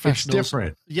video professionals, it's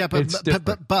different. Yeah, but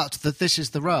that this is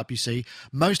the rub. You see,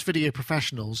 most video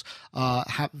professionals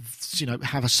have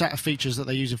a set of features that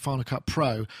they use in Final Cut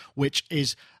Pro, which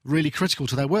is really critical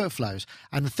to their workflows.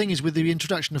 And the thing is, with the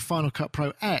introduction of Final Cut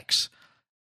Pro X,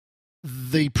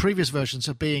 the previous versions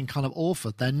are being kind of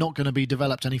orphaned. They're not going to be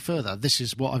developed any further. This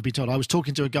is what I've been told. I was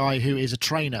talking to a guy who is a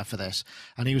trainer for this,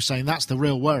 and he was saying that's the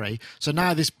real worry. So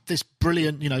now this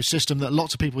brilliant, system that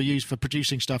lots of people use for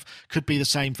producing stuff could be the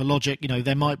same for Logic.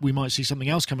 We might see something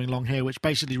else coming along here, which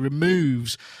basically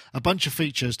removes a bunch of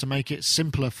features to make it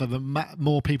simpler for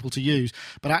more people to use,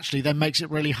 but actually then makes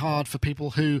it really hard for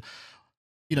people who,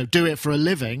 do it for a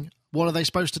living. What are they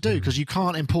supposed to do? Because you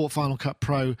can't import Final Cut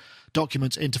Pro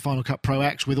documents into Final Cut Pro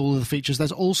X with all of the features.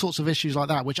 There's all sorts of issues like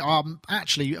that, which are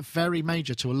actually very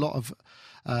major to a lot of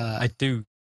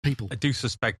people. I do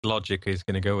suspect Logic is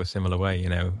going to go a similar way,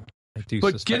 I do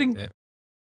but suspect it.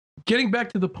 Getting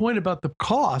back to the point about the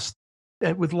cost,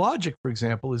 with Logic, for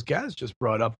example, as Gaz just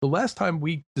brought up, the last time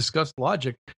we discussed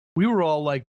Logic, we were all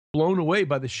like blown away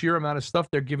by the sheer amount of stuff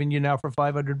they're giving you now for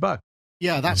 $500.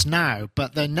 Yeah, that's now.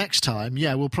 But then next time,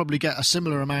 we'll probably get a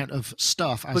similar amount of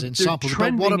stuff as in samples.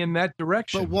 Trending in that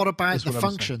direction. But what about the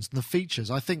functions and the features?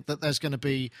 I think that there's going to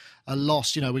be a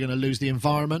loss. We're going to lose the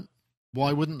environment.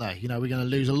 Why wouldn't they? We're going to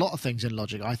lose a lot of things in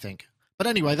Logic, I think. But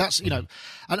anyway, that's and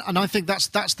I think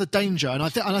that's the danger. And I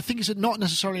think it's not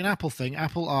necessarily an Apple thing.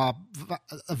 Apple are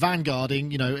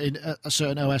vanguarding, in a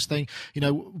certain OS thing.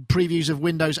 Previews of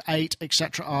Windows 8,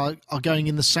 etc., are going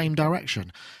in the same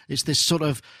direction. It's this sort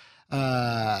of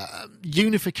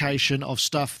unification of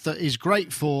stuff that is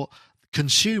great for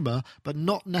consumer but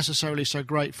not necessarily so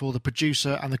great for the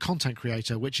producer and the content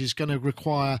creator, which is going to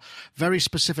require very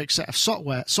specific set of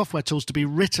software tools to be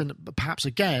written perhaps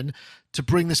again to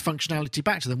bring this functionality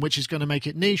back to them, which is going to make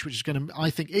it niche, which is going to, I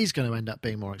think, is going to end up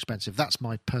being more expensive. That's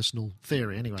my personal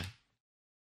theory anyway.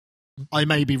 I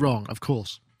may be wrong, of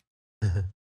course.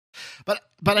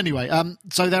 But anyway,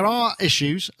 so there are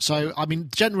issues. So, I mean,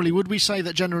 would we say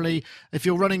that generally, if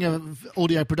you're running an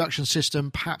audio production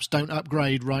system, perhaps don't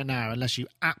upgrade right now unless you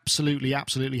absolutely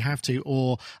have to,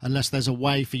 or unless there's a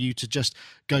way for you to just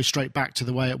go straight back to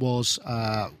the way it was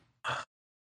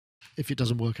if it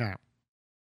doesn't work out?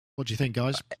 What do you think,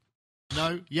 guys?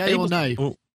 No? Yay or nay?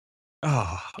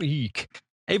 Eek.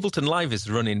 Ableton Live is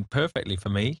running perfectly for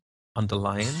me under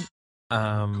Lion.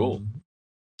 Cool.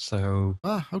 So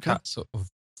okay.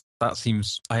 That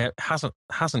seems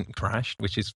hasn't crashed,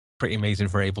 which is pretty amazing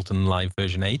for Ableton Live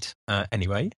version 8.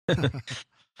 Anyway,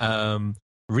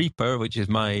 Reaper, which is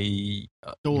my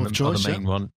door of choice,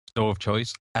 door of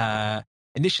choice.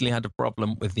 Initially had a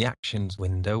problem with the Actions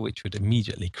window, which would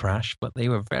immediately crash, but they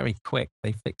were very quick.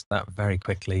 They fixed that very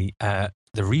quickly. The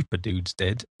Reaper dudes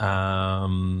did.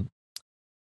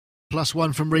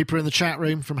 +1 from Reaper in the chat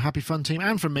room, from Happy Fun Team,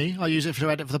 and from me. I use it to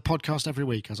edit for the podcast every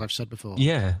week, as I've said before.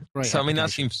 Yeah. Great so, I mean, that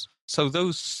seems... So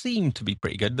those seem to be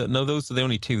pretty good. No, those are the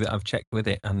only two that I've checked with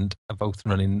it and are both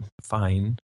running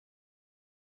fine.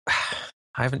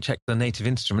 I haven't checked the Native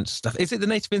Instruments stuff. Is it the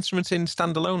Native Instruments in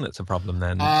standalone that's a problem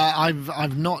then?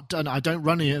 I've not done. I don't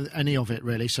run any of it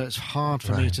really, so it's hard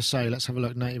for me to say. Let's have a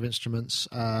look. Native Instruments.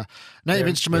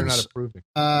 Instruments.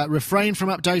 Refrain from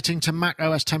updating to Mac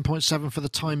OS 10.7 for the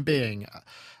time being.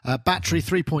 Battery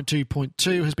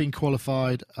 3.2.2 has been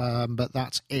qualified, but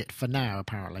that's it for now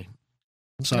apparently.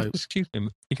 So excuse me.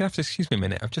 You can have to excuse me a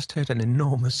minute. I've just heard an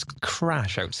enormous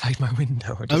crash outside my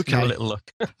window. I just have a little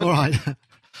look. All right.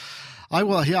 I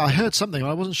heard something.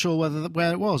 I wasn't sure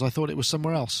where it was. I thought it was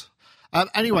somewhere else.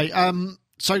 Anyway,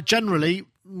 so generally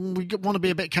we want to be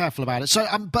a bit careful about it. So,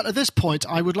 but at this point,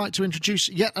 I would like to introduce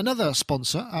yet another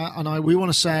sponsor, and we want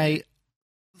to say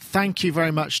thank you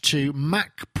very much to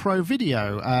Mac Pro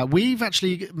Video. We've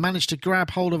actually managed to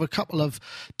grab hold of a couple of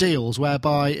deals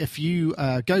whereby if you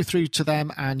go through to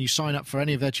them and you sign up for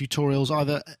any of their tutorials,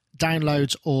 either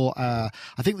downloads or I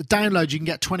think the downloads you can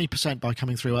get 20% by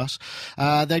coming through us.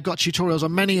 They've got tutorials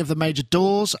on many of the major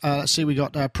DAWs. Let's see, we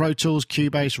got Pro Tools,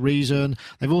 Cubase, Reason.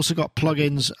 They've also got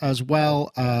plugins as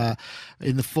well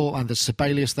in the form, and there's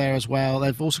Sibelius there as well.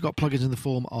 They've also got plugins in the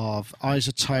form of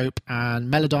iZotope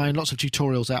and Melodyne. Lots of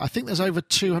tutorials there. I think there's over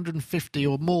 250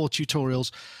 or more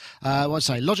tutorials.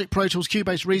 Logic, Pro Tools,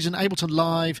 Cubase, Reason, Ableton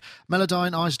Live,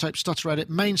 Melodyne, iZotope, Stutter Edit,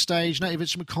 Mainstage, Native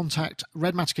Instrument Contact,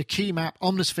 Redmatica Keymap,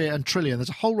 Omnisphere, and Trillion. There's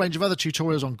a whole range of other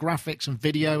tutorials on graphics and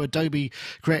video, Adobe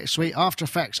Creative Suite, After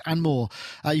Effects, and more.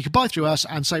 You can buy through us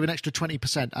and save an extra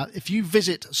 20%. If you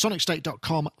visit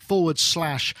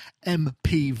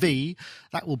sonicstate.com/MPV,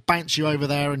 that will bounce you over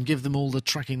there and give them all the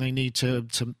tracking they need to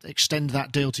extend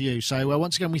that deal to you. So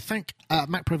once again, we thank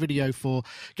Mac Pro Video for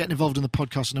getting involved in the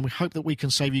podcast, and we hope that we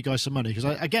can save you guys some money. Because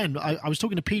I was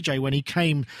talking to PJ when he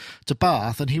came to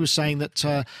Bath, and he was saying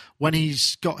that when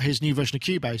he's got his new version of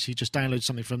Cubase, he just downloaded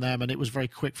something from them, and it was very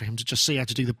quick for him to just see how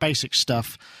to do the basic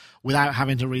stuff without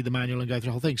having to read the manual and go through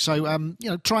the whole thing. So,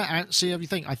 try it out, see what you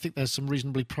think. I think there's some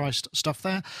reasonably priced stuff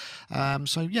there.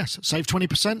 So, yes, save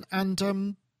 20%.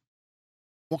 And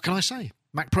what can I say?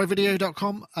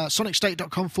 MacProVideo.com,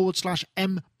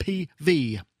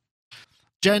 SonicState.com/MPV.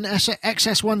 Gen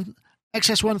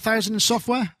XS1000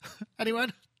 software?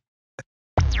 Anyone?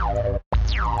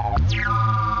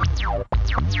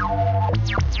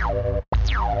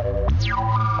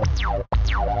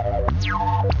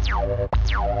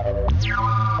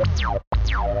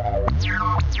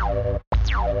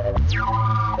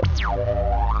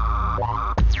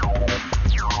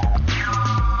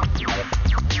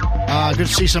 Good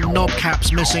to see some knob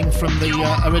caps missing from the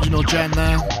original Gen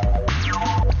there.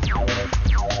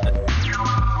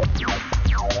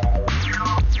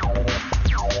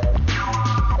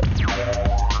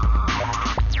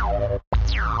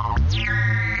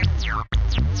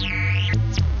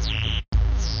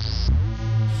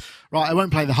 Right, I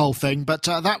won't play the whole thing, but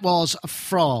that was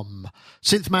from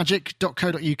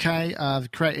synthmagic.co.uk.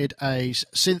 They've created a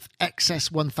synth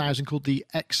XS1000 called the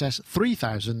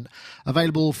XS3000,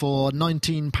 available for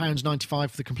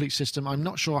 £19.95 for the complete system. I'm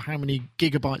not sure how many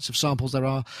gigabytes of samples there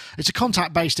are. It's a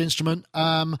contact-based instrument.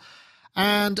 And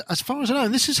as far as I know,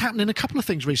 and this has happened in a couple of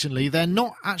things recently, they're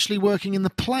not actually working in the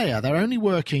player. They're only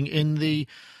working in the...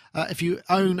 if you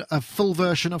own a full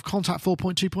version of Contact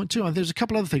 4.2.2, and there's a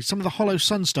couple other things. Some of the Hollow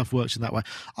Sun stuff works in that way.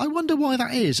 I wonder why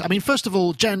that is. I mean, first of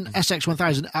all, Gen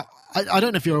SX1000, I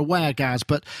don't know if you're aware, Gaz,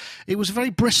 but it was a very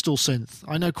Bristol synth.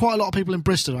 I know quite a lot of people in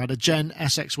Bristol had a Gen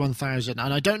SX1000,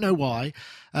 and I don't know why.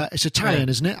 It's Italian,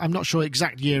 isn't it? I'm not sure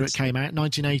exact year it came out,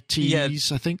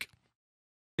 1980s, I think.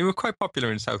 They were quite popular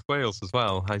in South Wales as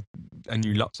well. I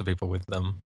knew lots of people with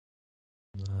them.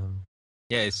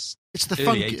 Yeah, it's the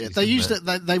funk. 80s, They used it.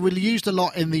 They were used a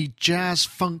lot in the jazz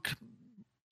funk,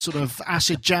 sort of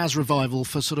acid jazz revival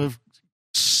for sort of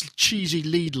cheesy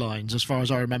lead lines, as far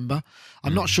as I remember.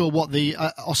 I'm not sure what the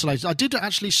oscillators. I did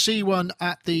actually see one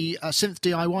at the Synth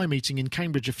DIY meeting in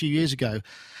Cambridge a few years ago,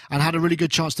 and had a really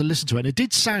good chance to listen to it. And it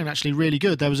did sound actually really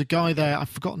good. There was a guy there. I've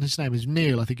forgotten his name. It was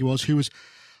Neil, I think he was, who was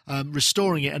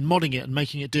restoring it and modding it and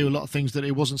making it do a lot of things that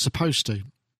it wasn't supposed to.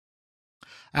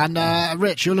 And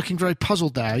Rich, you're looking very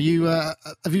puzzled there. Have you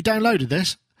downloaded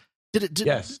this?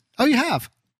 Yes. Oh, you have.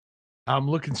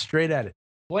 I'm looking straight at it,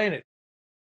 playing it.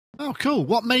 Oh, cool.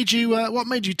 What made you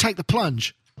take the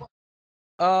plunge?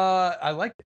 I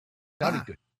liked it. Sounded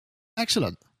good.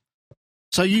 Excellent.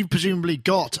 So you presumably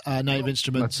got Native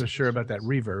Instruments. Not so sure about that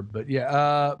reverb, but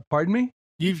yeah. Pardon me.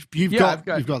 You've got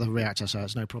the reactor, so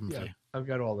it's no problem for you. I've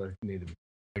got all the native.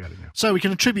 I got it now. So we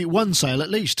can attribute one sale at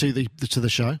least to the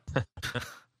show.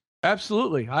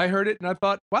 Absolutely. I heard it and I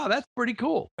thought, wow, that's pretty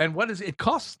cool. And what is it? It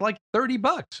costs like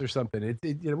 $30 or something.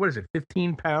 What is it?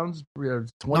 15 pounds?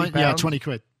 20 pounds? Yeah, 20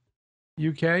 quid.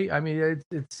 UK. I mean,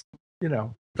 it's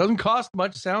doesn't cost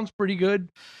much. Sounds pretty good.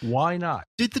 Why not?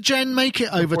 Did the Gen make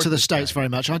it over to the States very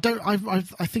much? I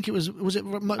think it was it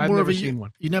more I've of never a seen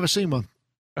one. You've never seen one?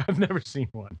 I've never seen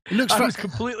one. I was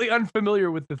completely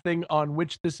unfamiliar with the thing on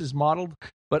which this is modeled,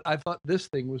 but I thought this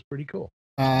thing was pretty cool.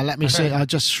 Let me see. I'll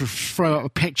just throw up a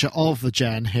picture of the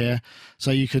Gen here,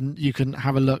 so you can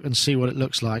have a look and see what it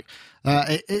looks like.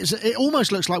 It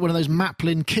almost looks like one of those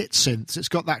Maplin kit synths. It's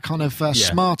got that kind of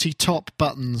smarty top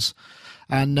buttons,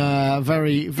 and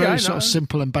very sort of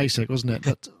simple and basic, wasn't it?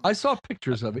 But I saw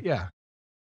pictures of it. Yeah,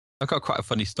 I've got quite a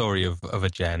funny story of a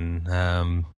Gen.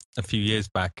 A few years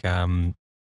back,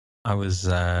 I was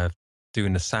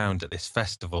doing the sound at this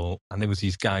festival, and there was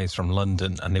these guys from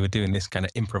London, and they were doing this kind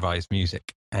of improvised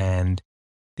music. And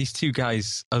these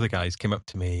other guys came up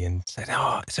to me and said,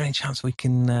 "Oh, is there any chance we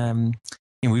can,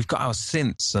 we've got our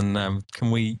synths, and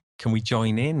can we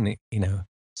join in,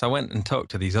 So I went and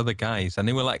talked to these other guys, and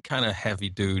they were like kind of heavy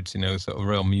dudes, sort of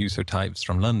real muso types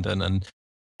from London. And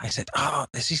I said, "Oh,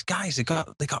 there's these guys. They got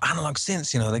analog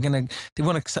synths. They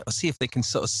want to see if they can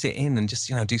sort of sit in and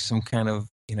just do some kind of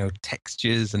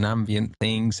textures and ambient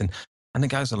things." And the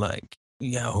guys are like,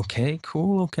 "Yeah, okay,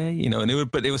 cool, okay," and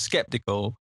they were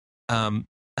skeptical. And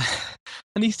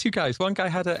these two guys, one guy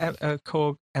had a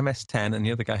Korg MS-10, and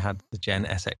the other guy had the Gen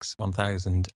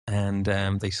SX1000, and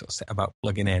they sort of set about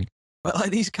plugging in. But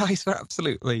like these guys were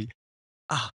absolutely,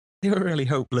 they were really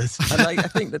hopeless. And I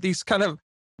think that these kind of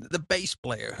the bass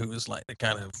player, who was like the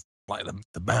kind of like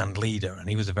the band leader, and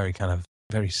he was a very kind of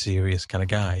very serious kind of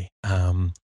guy.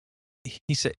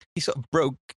 He said he sort of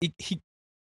broke.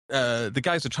 The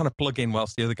guys were trying to plug in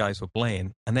whilst the other guys were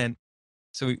playing, and then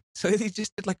so he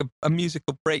just did like a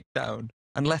musical breakdown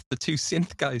and left the two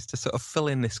synth guys to sort of fill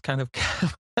in this kind of.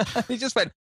 He just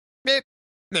went. Beep,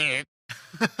 beep.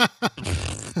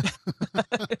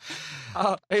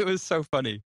 It was so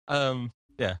funny.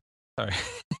 Yeah. Sorry.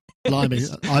 Blimey,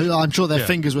 I'm sure their Yeah.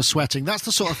 fingers were sweating. That's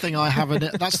the sort of thing I have.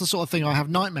 That's the sort of thing I have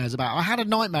nightmares about. I had a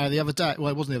nightmare the other day. Well,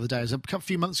 it wasn't the other day. It was a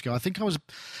few months ago. I think it was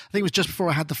just before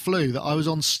I had the flu that I was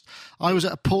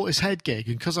at a Portishead gig,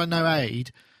 and because I know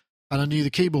Aid and I knew the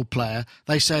keyboard player,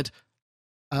 they said,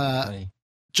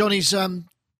 Johnny's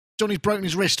broken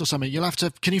his wrist or something. You'll have to.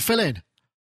 Can you fill in?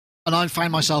 And I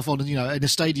found myself on, in a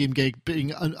stadium gig,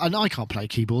 and I can't play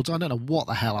keyboards. I don't know what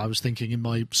the hell I was thinking in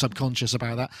my subconscious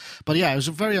about that. But yeah, it was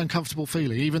a very uncomfortable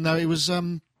feeling, even though it was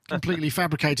completely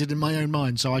fabricated in my own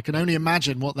mind. So I can only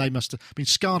imagine what they must have been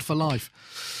scarred for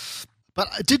life. But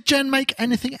did Jen make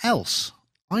anything else?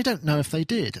 I don't know if they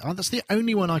did. That's the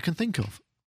only one I can think of.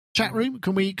 Chat room?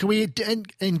 Can we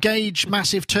engage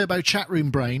massive turbo chat room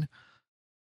brain?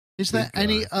 Is there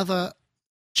any other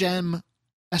gem?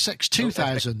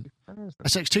 SX2000.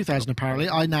 SX2000, apparently.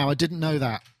 I didn't know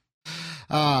that.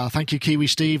 Thank you, Kiwi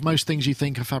Steve. Most things you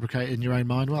think are fabricated in your own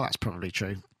mind. Well, that's probably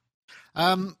true.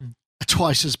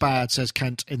 Twice as bad, says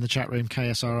Kent in the chat room,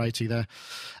 KSR80 there.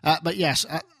 But yes,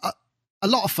 a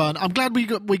lot of fun. I'm glad we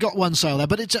got one sale there,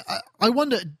 but it's. I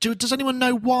wonder, does anyone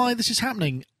know why this is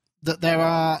happening? That there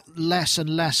are less and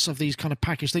less of these kind of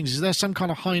packaged things. Is there some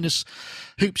kind of highness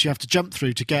hoops you have to jump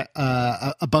through to get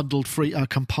a bundled, free,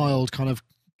 compiled kind of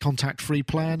contact-free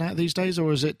player now these days,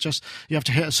 or is it just you have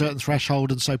to hit a certain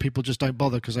threshold and so people just don't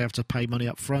bother because they have to pay money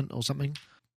up front or something?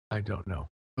 I don't know.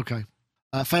 Okay.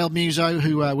 Failed Muso,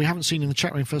 who we haven't seen in the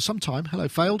chat room for some time. Hello,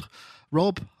 Failed.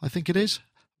 Rob, I think it is.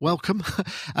 Welcome.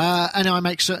 And I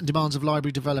make certain demands of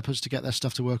library developers to get their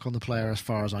stuff to work on the player, as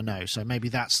far as I know. So maybe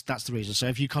that's the reason. So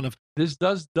if you kind of... This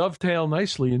does dovetail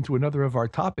nicely into another of our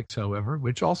topics, however,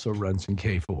 which also runs in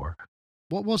K4.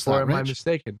 What was that, Or am Rich? I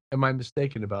mistaken? Am I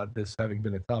mistaken about this having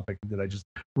been a topic? Did I just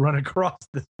run across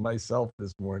this myself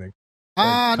this morning?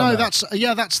 No, that's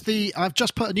the. I've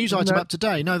just put a news item up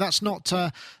today. No, that's not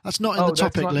in the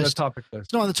topic list.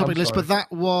 It's not on the topic list, but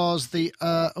that was the.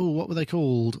 What were they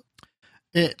called?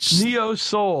 It's Neo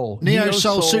Soul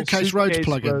Suitcase Road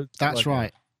plugin. That's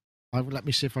right. Let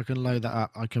me see if I can load that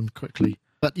up. I can quickly.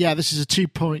 But yeah, this is a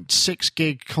 2.6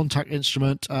 gig contact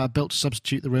instrument built to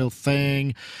substitute the real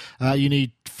thing. You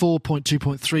need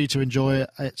 4.2.3 to enjoy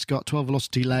it. It's got 12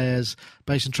 velocity layers,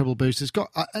 bass and treble boost. It's got,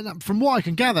 and from what I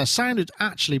can gather, sounded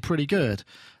actually pretty good.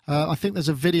 I think there's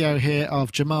a video here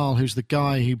of Jamal, who's the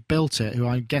guy who built it, who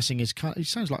I'm guessing is he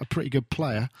sounds like a pretty good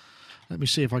player. Let me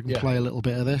see if I can play a little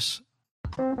bit of this.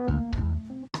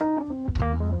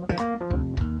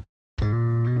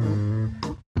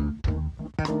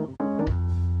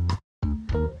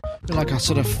 Like a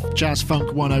sort of jazz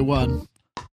funk 101.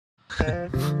 I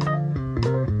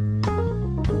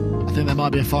think there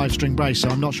might be a 5-string bass, so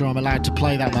I'm not sure I'm allowed to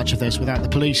play that much of this without the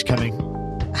police coming.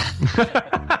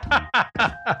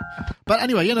 But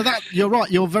anyway, that you're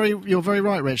right. You're very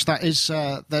right, Rich. That is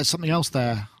there's something else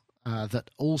there that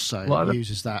also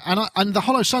uses that, and the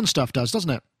Hollow Sun stuff doesn't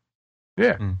it?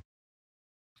 Yeah.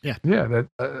 Yeah, that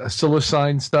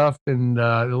Silicine stuff, and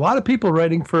a lot of people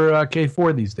writing for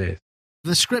K4 these days.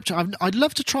 The script, I'd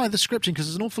love to try the scripting because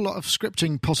there's an awful lot of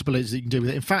scripting possibilities that you can do with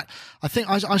it. In fact, I think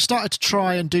I started to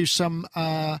try and do some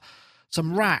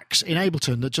racks in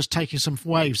Ableton that just taking some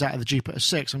waves out of the Jupiter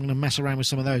 6. I'm going to mess around with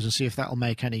some of those and see if that'll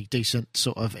make any decent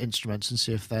sort of instruments and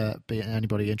see if there'll be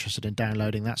anybody interested in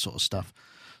downloading that sort of stuff.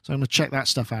 So I'm going to check that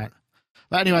stuff out.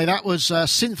 But anyway, that was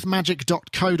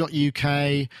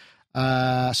synthmagic.co.uk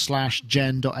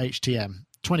 /gen.htm.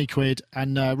 20 quid,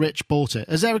 and Rich bought it.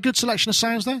 Is there a good selection of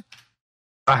sounds there?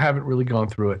 I haven't really gone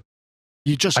through it.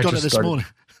 You just got it this morning.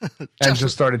 And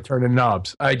just started turning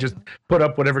knobs. I just put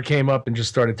up whatever came up and just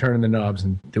started turning the knobs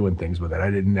and doing things with it. I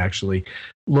didn't actually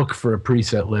look for a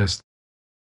preset list.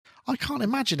 I can't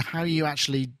imagine how you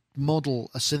actually model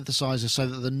a synthesizer so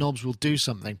that the knobs will do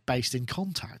something based in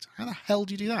Kontakt. How the hell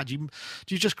do you do that? Do you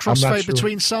just crossfade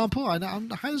between sample? How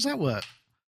does that work?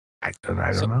 I don't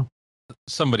know.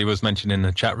 Somebody was mentioning in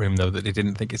the chat room, though, that they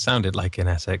didn't think it sounded like an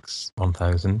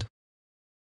SX1000.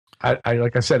 I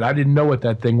like I said, I didn't know what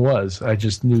that thing was. I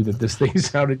just knew that this thing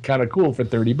sounded kind of cool for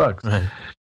 $30. Right.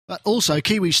 But also,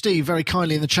 Kiwi Steve very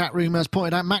kindly in the chat room has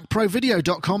pointed out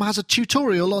MacProVideo.com has a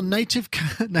tutorial on native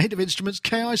instruments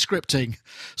KI scripting.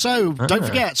 So don't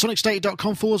forget,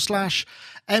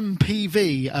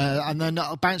 SonicState.com/MPV, and then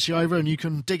that'll bounce you over and you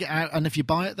can dig it out. And if you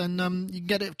buy it, then you can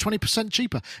get it 20%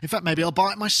 cheaper. In fact, maybe I'll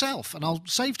buy it myself and I'll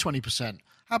save 20%.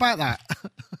 How about that?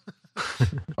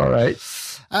 All right.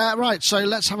 Right, so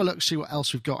let's have a look, see what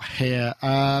else we've got here.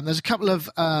 There's a couple of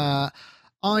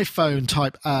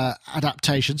iPhone-type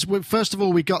adaptations. First of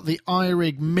all, we got the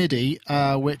iRig MIDI,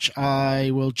 which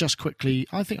I will just quickly...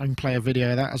 I think I can play a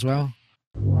video of that as well.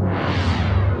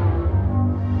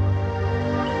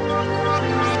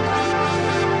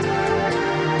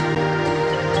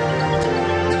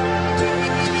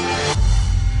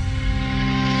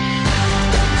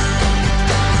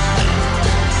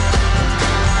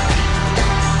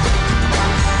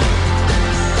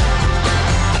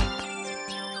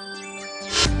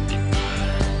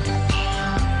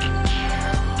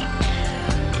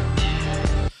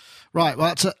 Right.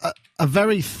 Well, it's a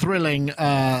very thrilling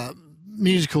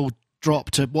musical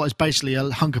drop to what is basically a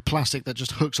hunk of plastic that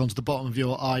just hooks onto the bottom of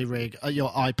your iRig,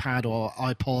 your iPad or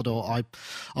iPod or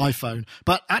iPhone.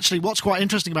 But actually, what's quite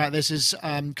interesting about this is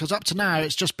because up to now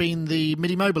it's just been the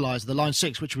MIDI Mobilizer, the Line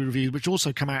 6, which we reviewed, which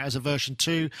also come out as a version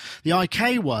 2. The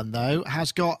IK one, though,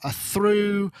 has got a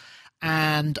through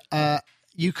and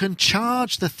you can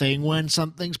charge the thing when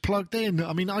something's plugged in.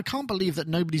 I mean, I can't believe that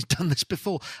nobody's done this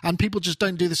before, and people just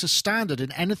don't do this as standard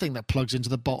in anything that plugs into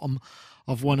the bottom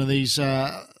of one of these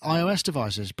iOS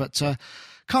devices. But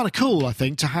kind of cool, I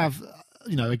think, to have,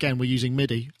 again, we're using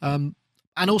MIDI. And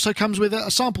also comes with a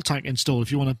sample tank installed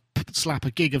if you want to slap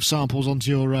a gig of samples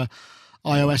onto your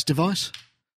iOS device.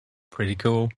 Pretty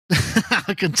cool.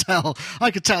 I can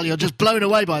tell you're just blown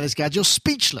away by this gadget. You're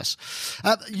speechless.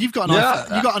 You've got an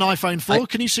iPhone 4.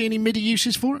 Can you see any MIDI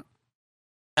uses for it?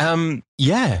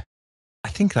 Yeah. I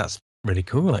think that's really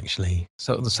cool, actually.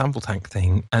 So the sample tank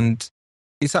thing. And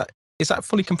is that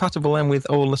fully compatible then with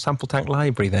all the sample tank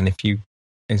library then,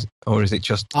 or is it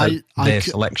just their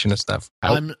selection of stuff?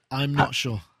 I'm not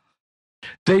sure.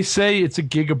 They say it's a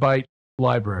gigabyte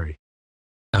library.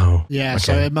 Oh, yeah. Okay.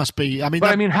 So it must be.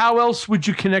 How else would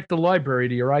you connect the library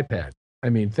to your iPad? I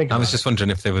was just wondering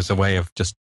if there was a way of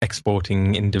just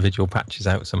exporting individual patches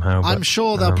out somehow. I'm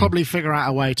sure they'll probably figure out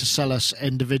a way to sell us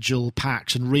individual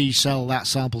packs and resell that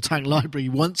sample tank library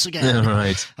once again. Yeah,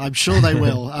 right. I'm sure they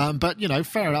will. But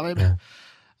fair enough.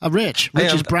 Yeah. Rich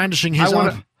is brandishing his.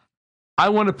 I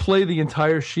want to play the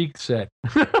entire Chic set.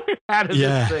 Out of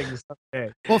this thing.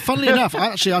 Okay. Well, funnily enough,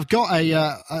 I've got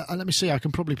let me see. I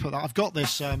can probably put that. I've got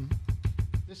this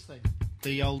this thing.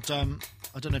 The old. I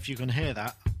don't know if you can hear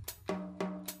that.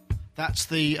 That's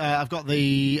the. I've got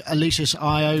the Alesis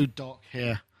IO dock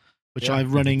here, which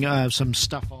I'm running some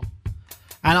stuff on,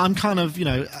 and I'm kind of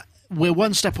we're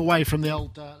one step away from the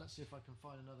old. Let's see if I can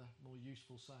find another more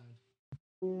useful sound.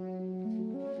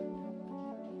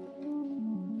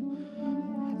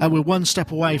 We're one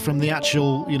step away from the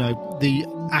actual, the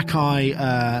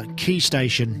Akai key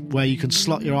station where you can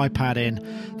slot your iPad in.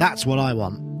 That's what I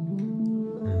want.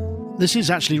 This is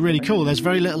actually really cool. There's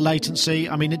very little latency.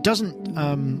 I mean, it doesn't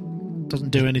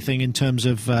do anything in terms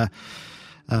of.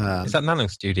 Is that Nano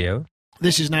Studio?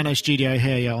 This is Nano Studio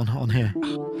here, yeah, on here.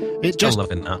 Still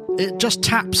loving that. It just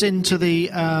taps into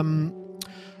the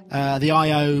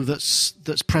I/O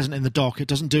that's present in the dock. It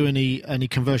doesn't do any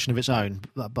conversion of its own.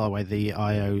 By the way, the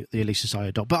Alesis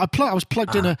IO dock. But I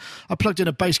plugged in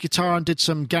a bass guitar and did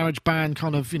some GarageBand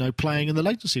kind of playing, and the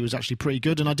latency was actually pretty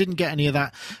good. And I didn't get any of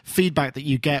that feedback that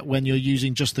you get when you're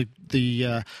using just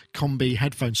the Combi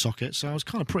headphone socket. So I was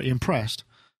kind of pretty impressed.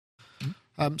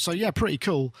 So yeah, pretty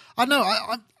cool. I know.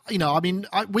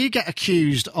 We get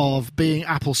accused of being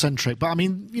Apple centric, but I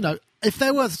mean, if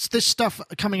there was this stuff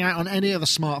coming out on any other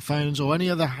smartphones or any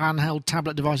other handheld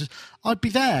tablet devices, I'd be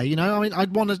there.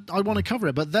 I'd want to cover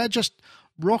it, but they're just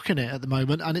rocking it at the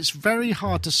moment, and it's very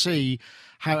hard to see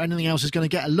how anything else is going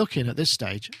to get a look in at this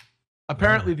stage.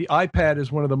 Apparently, the iPad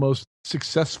is one of the most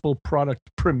successful product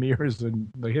premieres in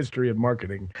the history of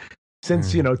marketing.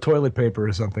 Since, toilet paper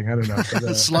or something. I don't know.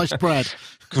 But, sliced bread.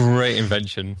 Great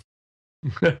invention.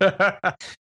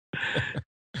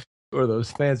 Or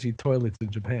those fancy toilets in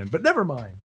Japan. But never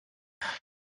mind.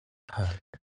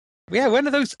 Yeah, one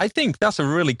of those. I think that's a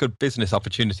really good business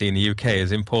opportunity in the UK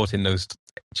is importing those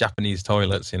Japanese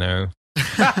toilets, I'm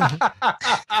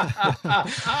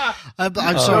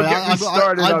sorry.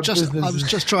 I was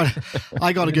just trying to.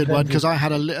 I got a good one because I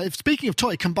had speaking of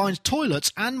toilet, it combines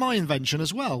toilets and my invention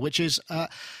as well, which is I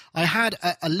had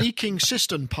a leaking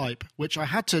cistern pipe which I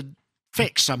had to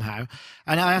fix somehow,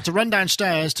 and I had to run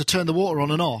downstairs to turn the water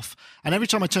on and off, and every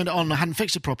time I turned it on and I hadn't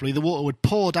fixed it properly, the water would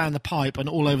pour down the pipe and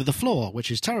all over the floor, which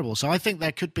is terrible. So I think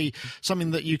there could be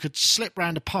something that you could slip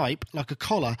round a pipe like a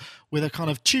collar with a kind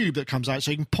of tube that comes out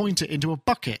so you can point it into a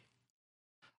bucket.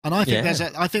 And I think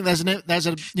there's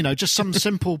a just some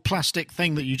simple plastic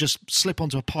thing that you just slip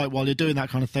onto a pipe while you're doing that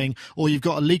kind of thing, or you've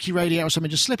got a leaky radiator or something,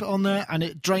 just slip it on there and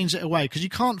it drains it away, because you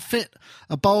can't fit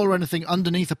a bowl or anything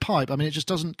underneath a pipe. I mean, it just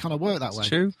doesn't kind of work that way.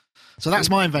 True. So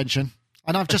that's my invention,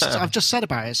 and I've just said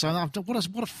about it. So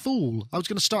what a fool! I was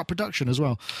going to start production as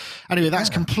well. Anyway,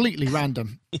 that's completely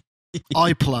random.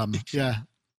 iPlum, yeah.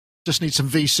 Just need some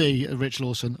VC. Rich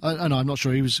Lawson. No, I'm not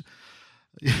sure he was.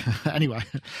 Anyway,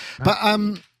 but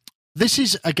this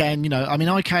is again,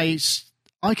 IK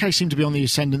seem to be on the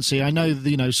ascendancy. I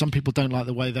know some people don't like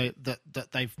the way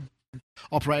that they've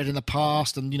operated in the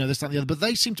past, and this, that, and the other, but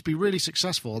they seem to be really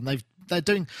successful, and they're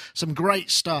doing some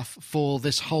great stuff for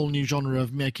this whole new genre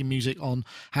of making music on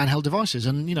handheld devices,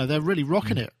 and they're really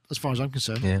rocking it as far as I'm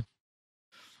concerned. Yeah.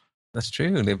 That's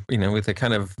true. With the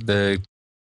kind of the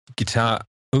guitar,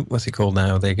 what's it called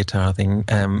now? The guitar thing,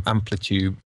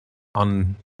 Amplitude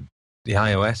on the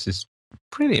iOS is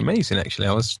pretty amazing. Actually,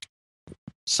 I was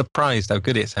surprised how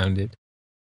good it sounded.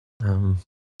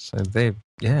 So they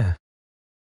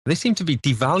seem to be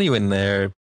devaluing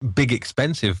their big,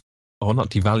 expensive, or not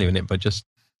devaluing it, but just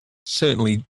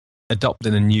certainly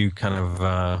adopting a new kind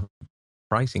of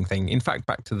pricing thing. In fact,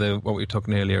 back to what we were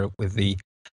talking earlier with the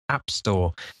App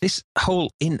Store, this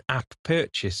whole in-app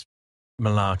purchase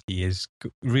malarkey is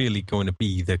really going to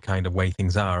be the kind of way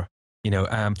things are.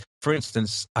 For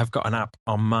instance, I've got an app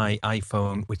on my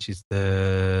iPhone, which is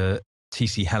the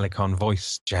TC Helicon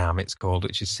Voice Jam, it's called,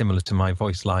 which is similar to my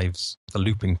Voice Lives, the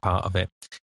looping part of it.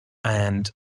 And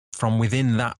from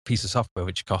within that piece of software,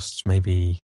 which costs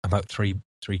maybe about £3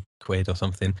 or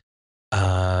something,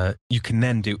 you can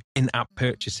then do in-app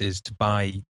purchases to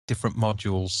buy different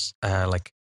modules,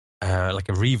 like a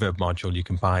reverb module you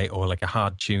can buy, or like a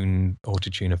hard tune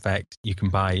auto-tune effect you can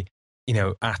buy,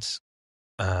 at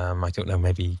I don't know,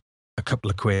 maybe a couple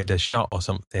of quid a shot or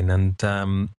something. And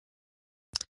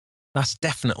that's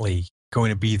definitely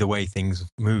going to be the way things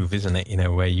move, isn't it?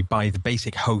 Where you buy the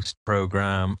basic host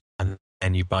program and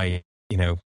then you buy,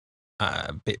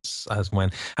 bits as when.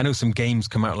 I know some games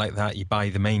come out like that. You buy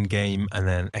the main game and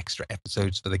then extra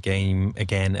episodes for the game,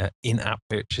 again, in-app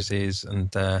purchases.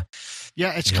 And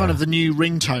it's kind of the new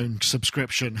ringtone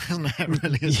subscription, isn't it?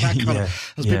 Really, is that kind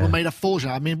of, as people made a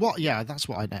fortune. I mean, that's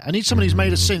what I know. I need somebody who's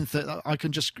made a synth that I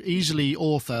can just easily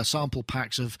author sample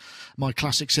packs of my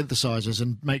classic synthesizers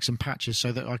and make some patches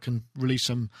so that I can release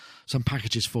some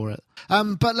packages for it.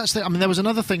 But let's think. I mean, there was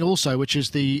another thing also, which is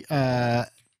the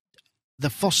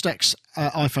Fostex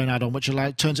iPhone add-on, which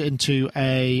turns it into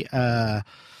a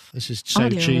this is so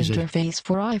audio cheesy interface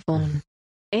for iPhone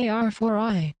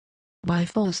AR4i by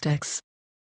Fostex.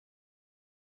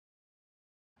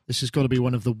 This has got to be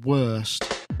one of the worst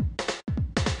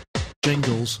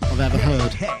jingles I've ever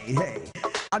heard. Hey,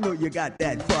 I know you got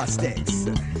that Fostex.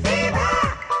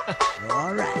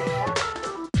 All right.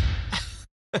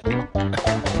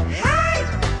 Hey,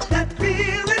 that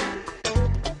feeling,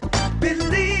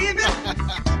 believe it.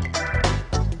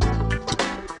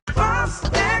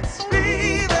 Fostex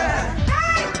fever.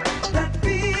 Hey, that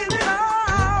feeling,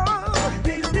 oh,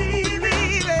 believe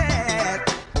it.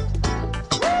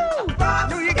 Woo, I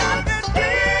know you got that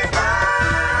fever.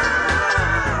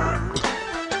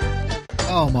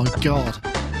 Oh my god,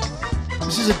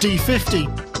 this is a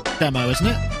D50 demo, isn't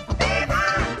it?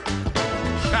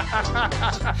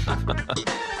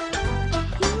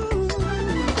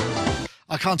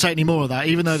 I can't take any more of that,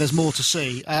 even though there's more to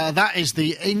see. That is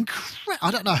the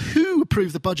I don't know who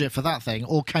approved the budget for that thing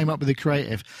or came up with the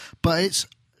creative, but it's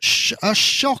a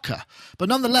shocker. But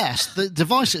nonetheless, the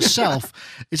device itself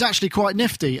is actually quite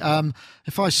nifty.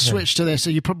 If I switch to this,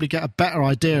 you probably get a better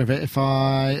idea of it. If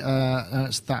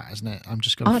it's that, isn't it? I'm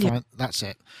just going to find. That's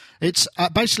it. It's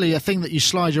basically a thing that you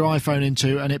slide your iPhone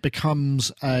into, and it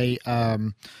becomes a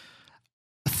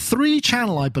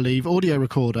 3-channel, I believe, audio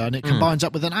recorder, and it combines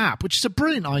up with an app, which is a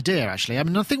brilliant idea, actually. I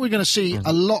mean, I think we're going to see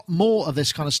a lot more of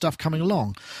this kind of stuff coming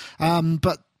along.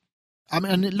 But I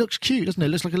mean, and it looks cute, doesn't it? It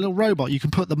looks like a little robot. You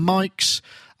can put the mics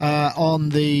on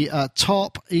the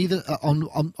top, either on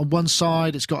one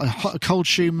side. It's got a cold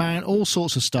shoe mount, all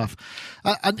sorts of stuff.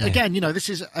 Again, this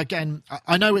is,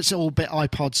 I know it's all a bit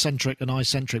iPod-centric and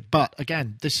i-centric, but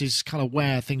again, this is kind of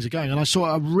where things are going. And I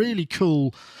saw a really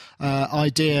cool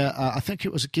idea. I think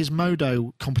it was a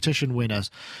Gizmodo competition winners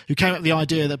who came up with the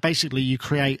idea that basically you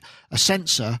create a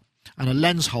sensor and a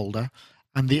lens holder,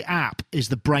 and the app is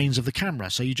the brains of the camera.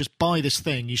 So you just buy this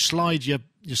thing, you slide your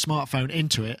smartphone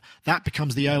into it, that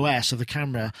becomes the OS of the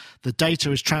camera. The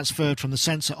data is transferred from the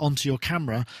sensor onto your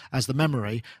camera as the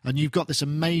memory, and you've got this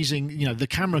amazing, the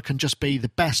camera can just be the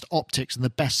best optics and the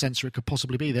best sensor it could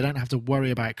possibly be. They don't have to worry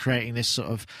about creating this sort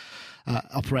of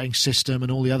operating system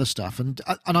and all the other stuff. And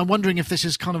I'm wondering if this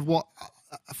is kind of what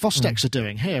Fostex are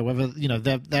doing here, whether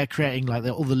they're creating like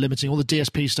all the limiting, all the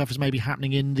DSP stuff is maybe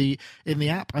happening in the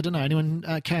app. I don't know. Anyone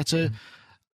care to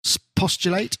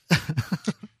postulate?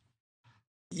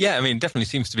 Yeah, I mean, it definitely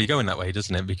seems to be going that way,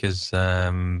 doesn't it? Because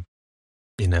I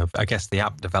guess the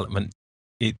app development,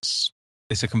 it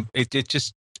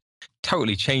just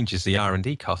totally changes the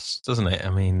R&D costs, doesn't it? I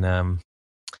mean,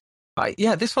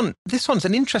 this one's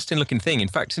an interesting looking thing. In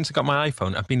fact, since I got my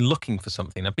iPhone, I've been looking for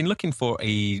something. I've been looking for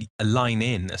a line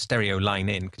in, a stereo line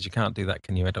in, because you can't do that,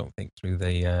 can you? I don't think through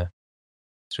the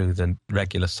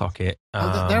regular socket. There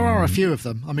are a few of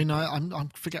them. I mean, I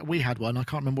forget we had one. I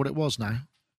can't remember what it was now.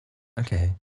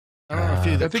 Okay. There are a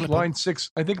few. I think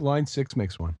Line 6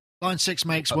 makes one. Line 6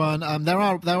 makes one. There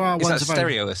are Is ones that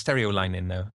available. a stereo line in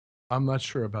though? I'm not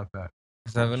sure about that.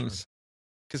 Because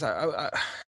I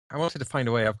wanted to find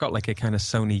a way. I've got like a kind of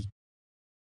Sony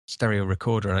stereo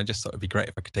recorder, and I just thought it'd be great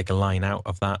if I could take a line out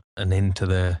of that and into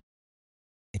the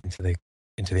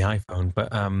iPhone.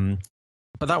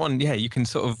 But that one, yeah, you can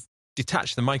sort of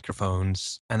detach the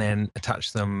microphones and then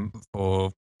attach them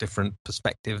for different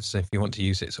perspectives if you want to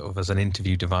use it sort of as an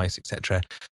interview device, etc.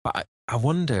 But I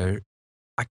wonder,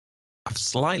 I'm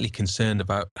slightly concerned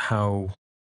about how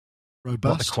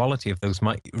Robust. what the quality of those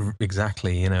might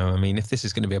exactly. I mean, if this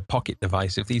is going to be a pocket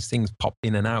device, if these things pop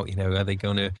in and out, are they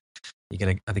going to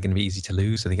be easy to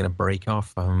lose? Are they going to break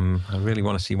off? I really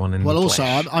want to see one in. Well, the also,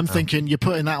 flesh. I'm thinking you're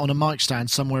putting that on a mic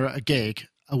stand somewhere at a gig,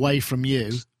 away from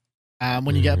you. And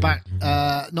when you get back,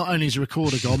 not only is your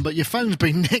recorder gone, but your phone's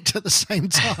been nicked at the same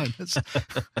time.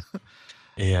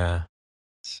 Yeah.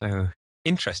 So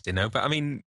interesting, though. But I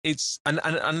mean, it's and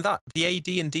that the AD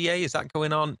and DA, is that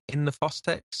going on in the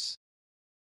Fostex?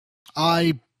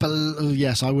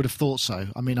 Yes, I would have thought so.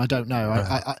 I mean, I don't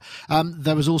know.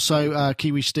 There was also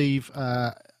Kiwi Steve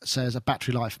says a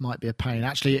battery life might be a pain.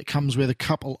 Actually, it comes with a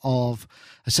couple of.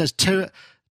 It says two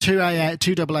AA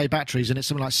batteries, and it's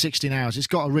something like 16 hours. It's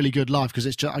got a really good life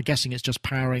because I'm guessing it's just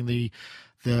powering the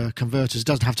converters. It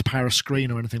doesn't have to power a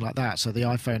screen or anything like that. So the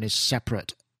iPhone is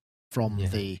separate from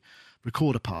the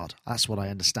recorder part. That's what I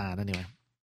understand, anyway.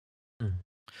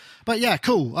 But yeah,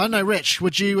 cool. I don't know, Rich,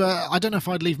 would you... I don't know if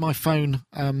I'd leave my phone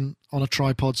on a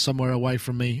tripod somewhere away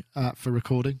from me for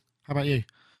recording. How about you?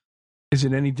 Is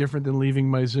it any different than leaving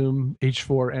my Zoom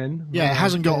H4n? Yeah, it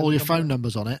hasn't got all your phone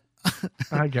numbers on it.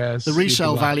 I guess. The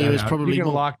resale value is probably you can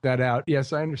more. lock that out.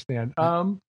 Yes, I understand.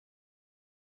 I'm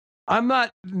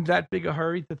not in that big a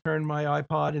hurry to turn my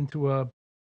iPod into a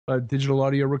digital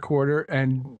audio recorder.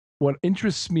 And what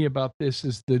interests me about this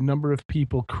is the number of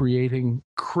people creating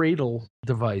cradle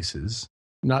devices,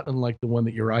 not unlike the one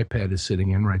that your iPad is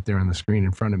sitting in right there on the screen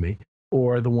in front of me,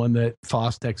 or the one that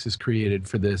Fostex has created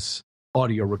for this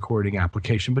audio recording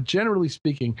application. But generally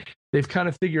speaking, they've kind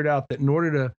of figured out that in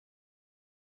order to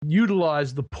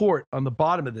utilize the port on the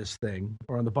bottom of this thing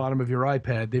or on the bottom of your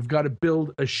iPad, they've got to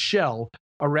build a shell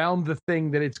around the thing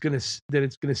that it's going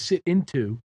to sit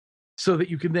into, so that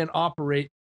you can then operate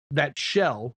that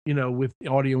shell, with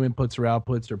audio inputs or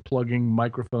outputs, or plugging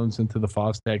microphones into the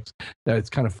Fostex. It's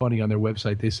kind of funny on their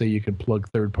website. They say you can plug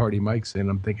third-party mics in.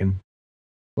 I'm thinking,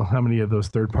 well, how many of those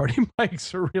third-party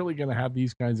mics are really going to have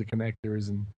these kinds of connectors,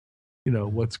 and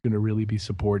what's going to really be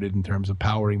supported in terms of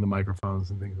powering the microphones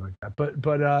and things like that.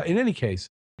 But in any case,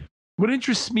 what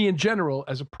interests me in general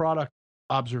as a product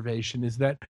observation is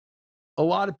that a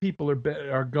lot of people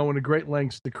are going to great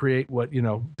lengths to create what,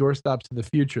 doorstops to the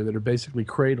future that are basically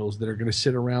cradles that are going to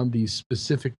sit around these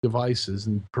specific devices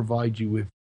and provide you with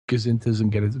gazintas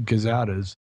and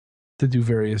gazatas to do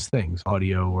various things,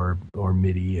 audio or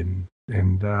MIDI and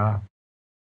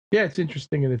yeah, it's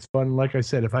interesting and it's fun. Like I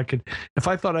said, if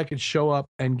I thought I could show up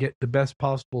and get the best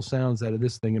possible sounds out of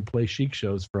this thing and play chic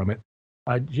shows from it,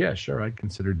 I'd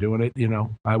consider doing it.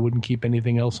 I wouldn't keep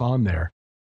anything else on there.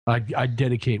 I'd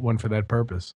dedicate one for that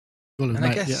purpose. Well,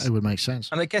 it would make sense.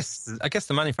 And I guess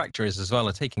the manufacturers as well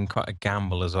are taking quite a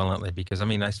gamble as well, aren't they? Because I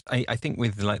mean, I think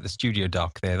with like the Studio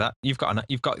Dock there, that you've got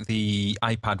the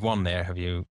iPad 1 there, have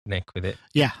you, Nick, with it?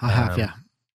 Yeah, I have. Yeah.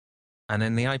 And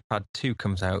then the iPad 2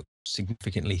 comes out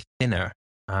significantly thinner.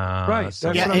 Right, that's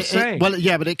what I'm saying.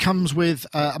 But it comes with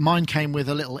mine came with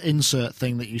a little insert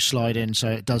thing that you slide in, so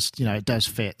it does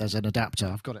fit. There's an adapter.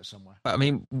 I've got it somewhere. But I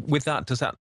mean, with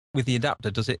the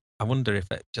adapter, does it? I wonder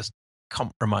if it just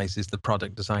compromises the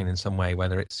product design in some way.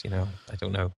 Whether it's I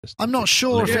don't know. I'm not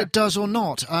sure if it does or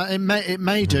not. It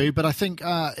may do, but I think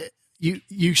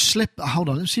you slip. Hold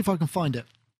on, let's see if I can find it.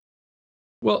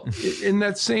 Well, in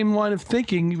that same line of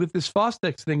thinking, with this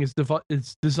Fostex thing,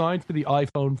 it's designed for the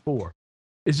iPhone 4.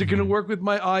 Is it going to work with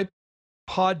my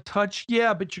iPod Touch?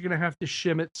 Yeah, but you're going to have to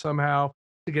shim it somehow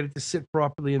to get it to sit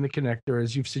properly in the connector.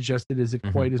 As you've suggested, is it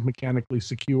quite as mechanically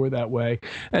secure that way?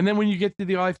 And then when you get to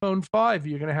the iPhone 5,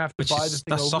 you're going to have to buy the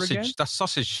thing over again? That's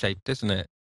sausage shaped, isn't it?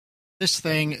 This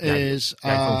thing is...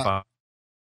 iPhone 5.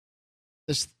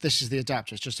 This is the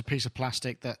adapter. It's just a piece of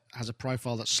plastic that has a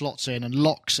profile that slots in and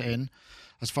locks in,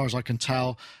 as far as I can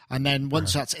tell. And then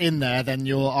once that's in there, then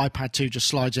your iPad 2 just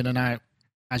slides in and out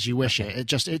as you wish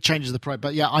it. It changes the pro.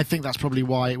 But yeah, I think that's probably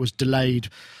why it was delayed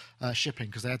shipping,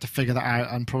 because they had to figure that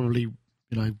out and probably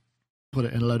put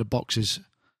it in a load of boxes,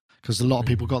 because a lot of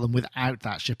people got them without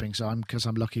that shipping. So I'm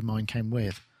lucky mine came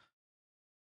with.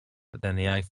 But then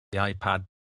the iPad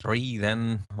 3,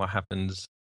 then what happens?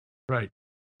 Right.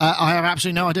 I have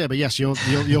absolutely no idea, but yes, your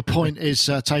point is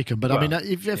taken. But I mean,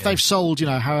 if they've sold,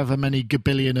 however many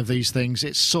gabillion of these things,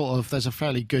 it's sort of, there's a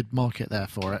fairly good market there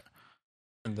for it.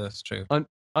 And that's true.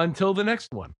 Until the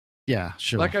next one. Yeah,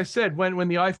 sure. Like I said, when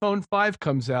the iPhone 5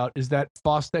 comes out, is that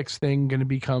Fostex thing going to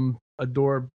become a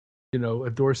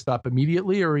doorstop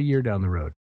immediately, or a year down the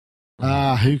road?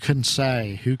 Who can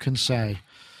say? Who can say?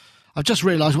 I've just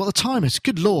realised what the time is.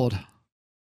 Good Lord.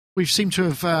 We seem to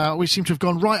have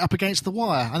gone right up against the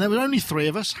wire, and there were only 3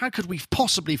 of us. How could we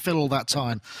possibly fill all that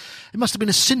time? It must have been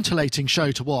a scintillating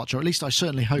show to watch, or at least I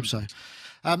certainly hope so.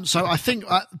 So I think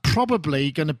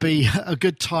probably going to be a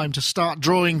good time to start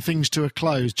drawing things to a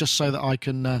close, just so that I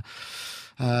can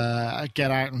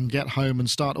get out and get home and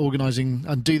start organising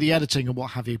and do the editing and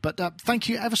what have you. But thank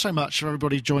you ever so much for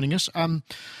everybody joining us.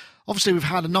 Obviously, we've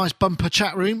had a nice bumper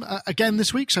chat room again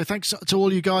this week, so thanks to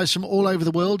all you guys from all over the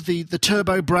world, the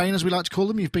Turbo Brain, as we like to call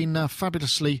them. You've been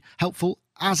fabulously helpful,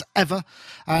 as ever,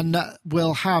 and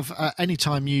we'll have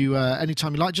anytime you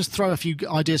like, just throw a few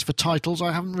ideas for titles.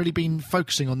 I haven't really been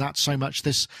focusing on that so much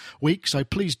this week, so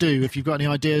please do, if you've got any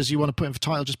ideas you want to put in for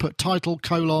title, just put title, :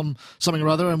 something or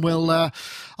other, and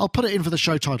I'll put it in for the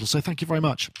show title, so thank you very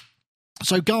much.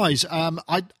 So guys,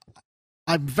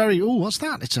 I'm very... Oh, what's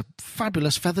that? It's a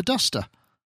fabulous feather duster. Is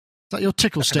that your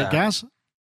tickle stick, Gaz?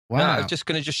 Wow. No, I was just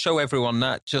going to show everyone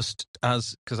that, just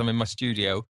as, because I'm in my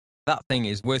studio. That thing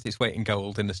is worth its weight in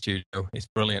gold in the studio. It's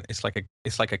brilliant. It's like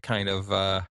a kind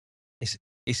of... It's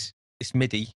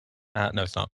MIDI. No,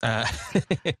 it's not.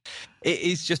 It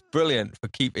is just brilliant for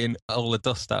keeping all the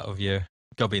dust out of your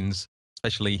gubbins,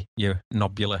 especially your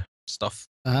nobular stuff.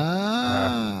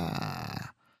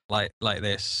 Like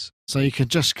this. So you can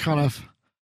just kind of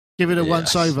give it a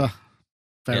once over.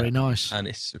 Very nice. And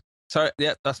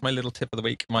that's my little tip of the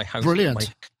week. My house.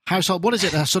 Brilliant. Household. What is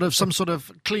it? Some sort of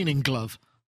cleaning glove.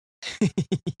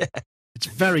 Yeah. It's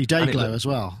very day glow as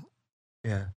well.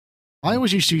 Yeah. I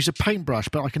always used to use a paintbrush,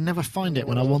 but I can never find it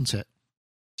when I want it.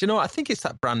 Do you know what? I think it's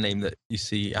that brand name that you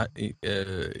see at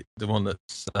the one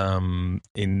that's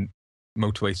in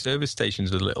motorway service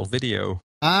stations with a little video.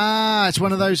 It's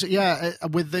one of those,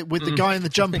 with the guy in the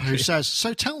jumper who says,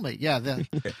 "So tell me." Yeah.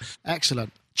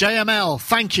 Excellent. JML,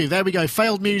 thank you. There we go.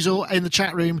 Failed Musel in the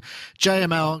chat room.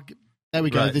 JML, there we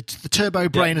go. Right. The Turbo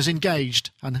Brain is engaged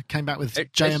and came back with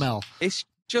JML. It's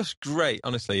just great,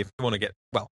 honestly, if you want to get,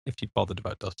 if you've bothered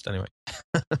about dust anyway.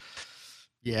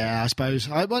 Yeah, I suppose.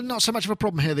 Not so much of a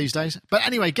problem here these days. But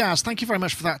anyway, Gaz, thank you very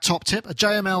much for that top tip. A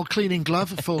JML cleaning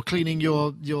glove for cleaning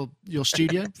your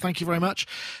studio. Thank you very much.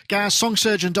 Gaz,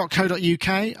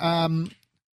 songsurgeon.co.uk.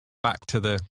 Back to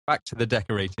the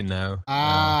decorating now.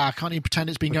 Can't even pretend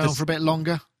it's been going on for a bit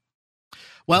longer.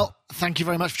 Well, thank you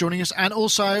very much for joining us. And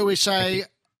also we say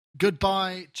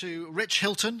goodbye to Rich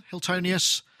Hilton,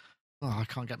 Hiltonius. Oh, I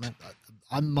can't get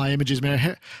my images mirror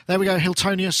here. There we go,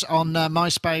 Hiltonius on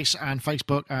MySpace and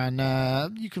Facebook, and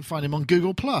you can find him on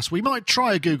Google+. We might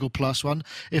try a Google+ one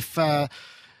if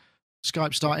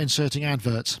Skype start inserting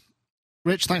adverts.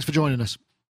 Rich, thanks for joining us.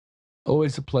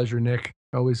 Always a pleasure, Nick.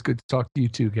 Always good to talk to you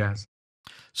too, guys.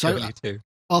 So, you too.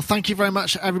 Well, thank you very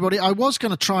much, everybody. I was going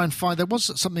to try and find... There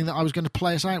was something that I was going to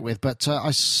play us out with, but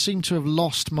I seem to have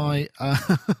lost my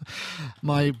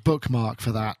my bookmark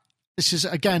for that. This is,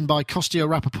 again, by Kostya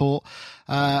Rapoport.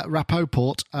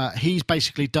 He's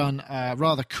basically done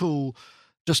rather cool,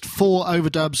 just 4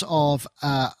 overdubs of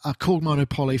a Korg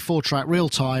Monopoly 4-track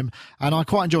real-time, and I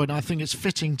quite enjoyed it, and I think it's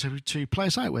fitting to play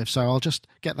us out with, so I'll just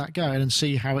get that going and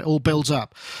see how it all builds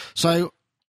up. So,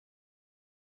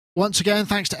 once again,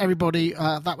 thanks to everybody.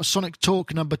 That was Sonic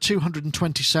Talk number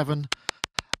 227.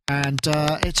 And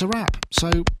it's a wrap. So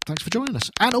thanks for joining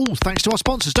us. And thanks to our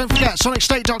sponsors. Don't forget,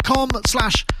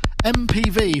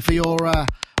 sonicstate.com/MPV for your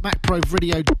Mac Pro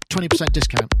Video 20%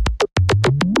 discount.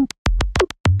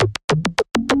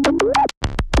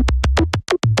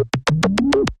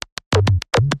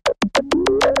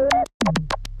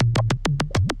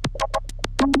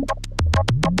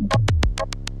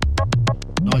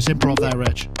 Nice improv there,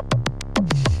 Rich.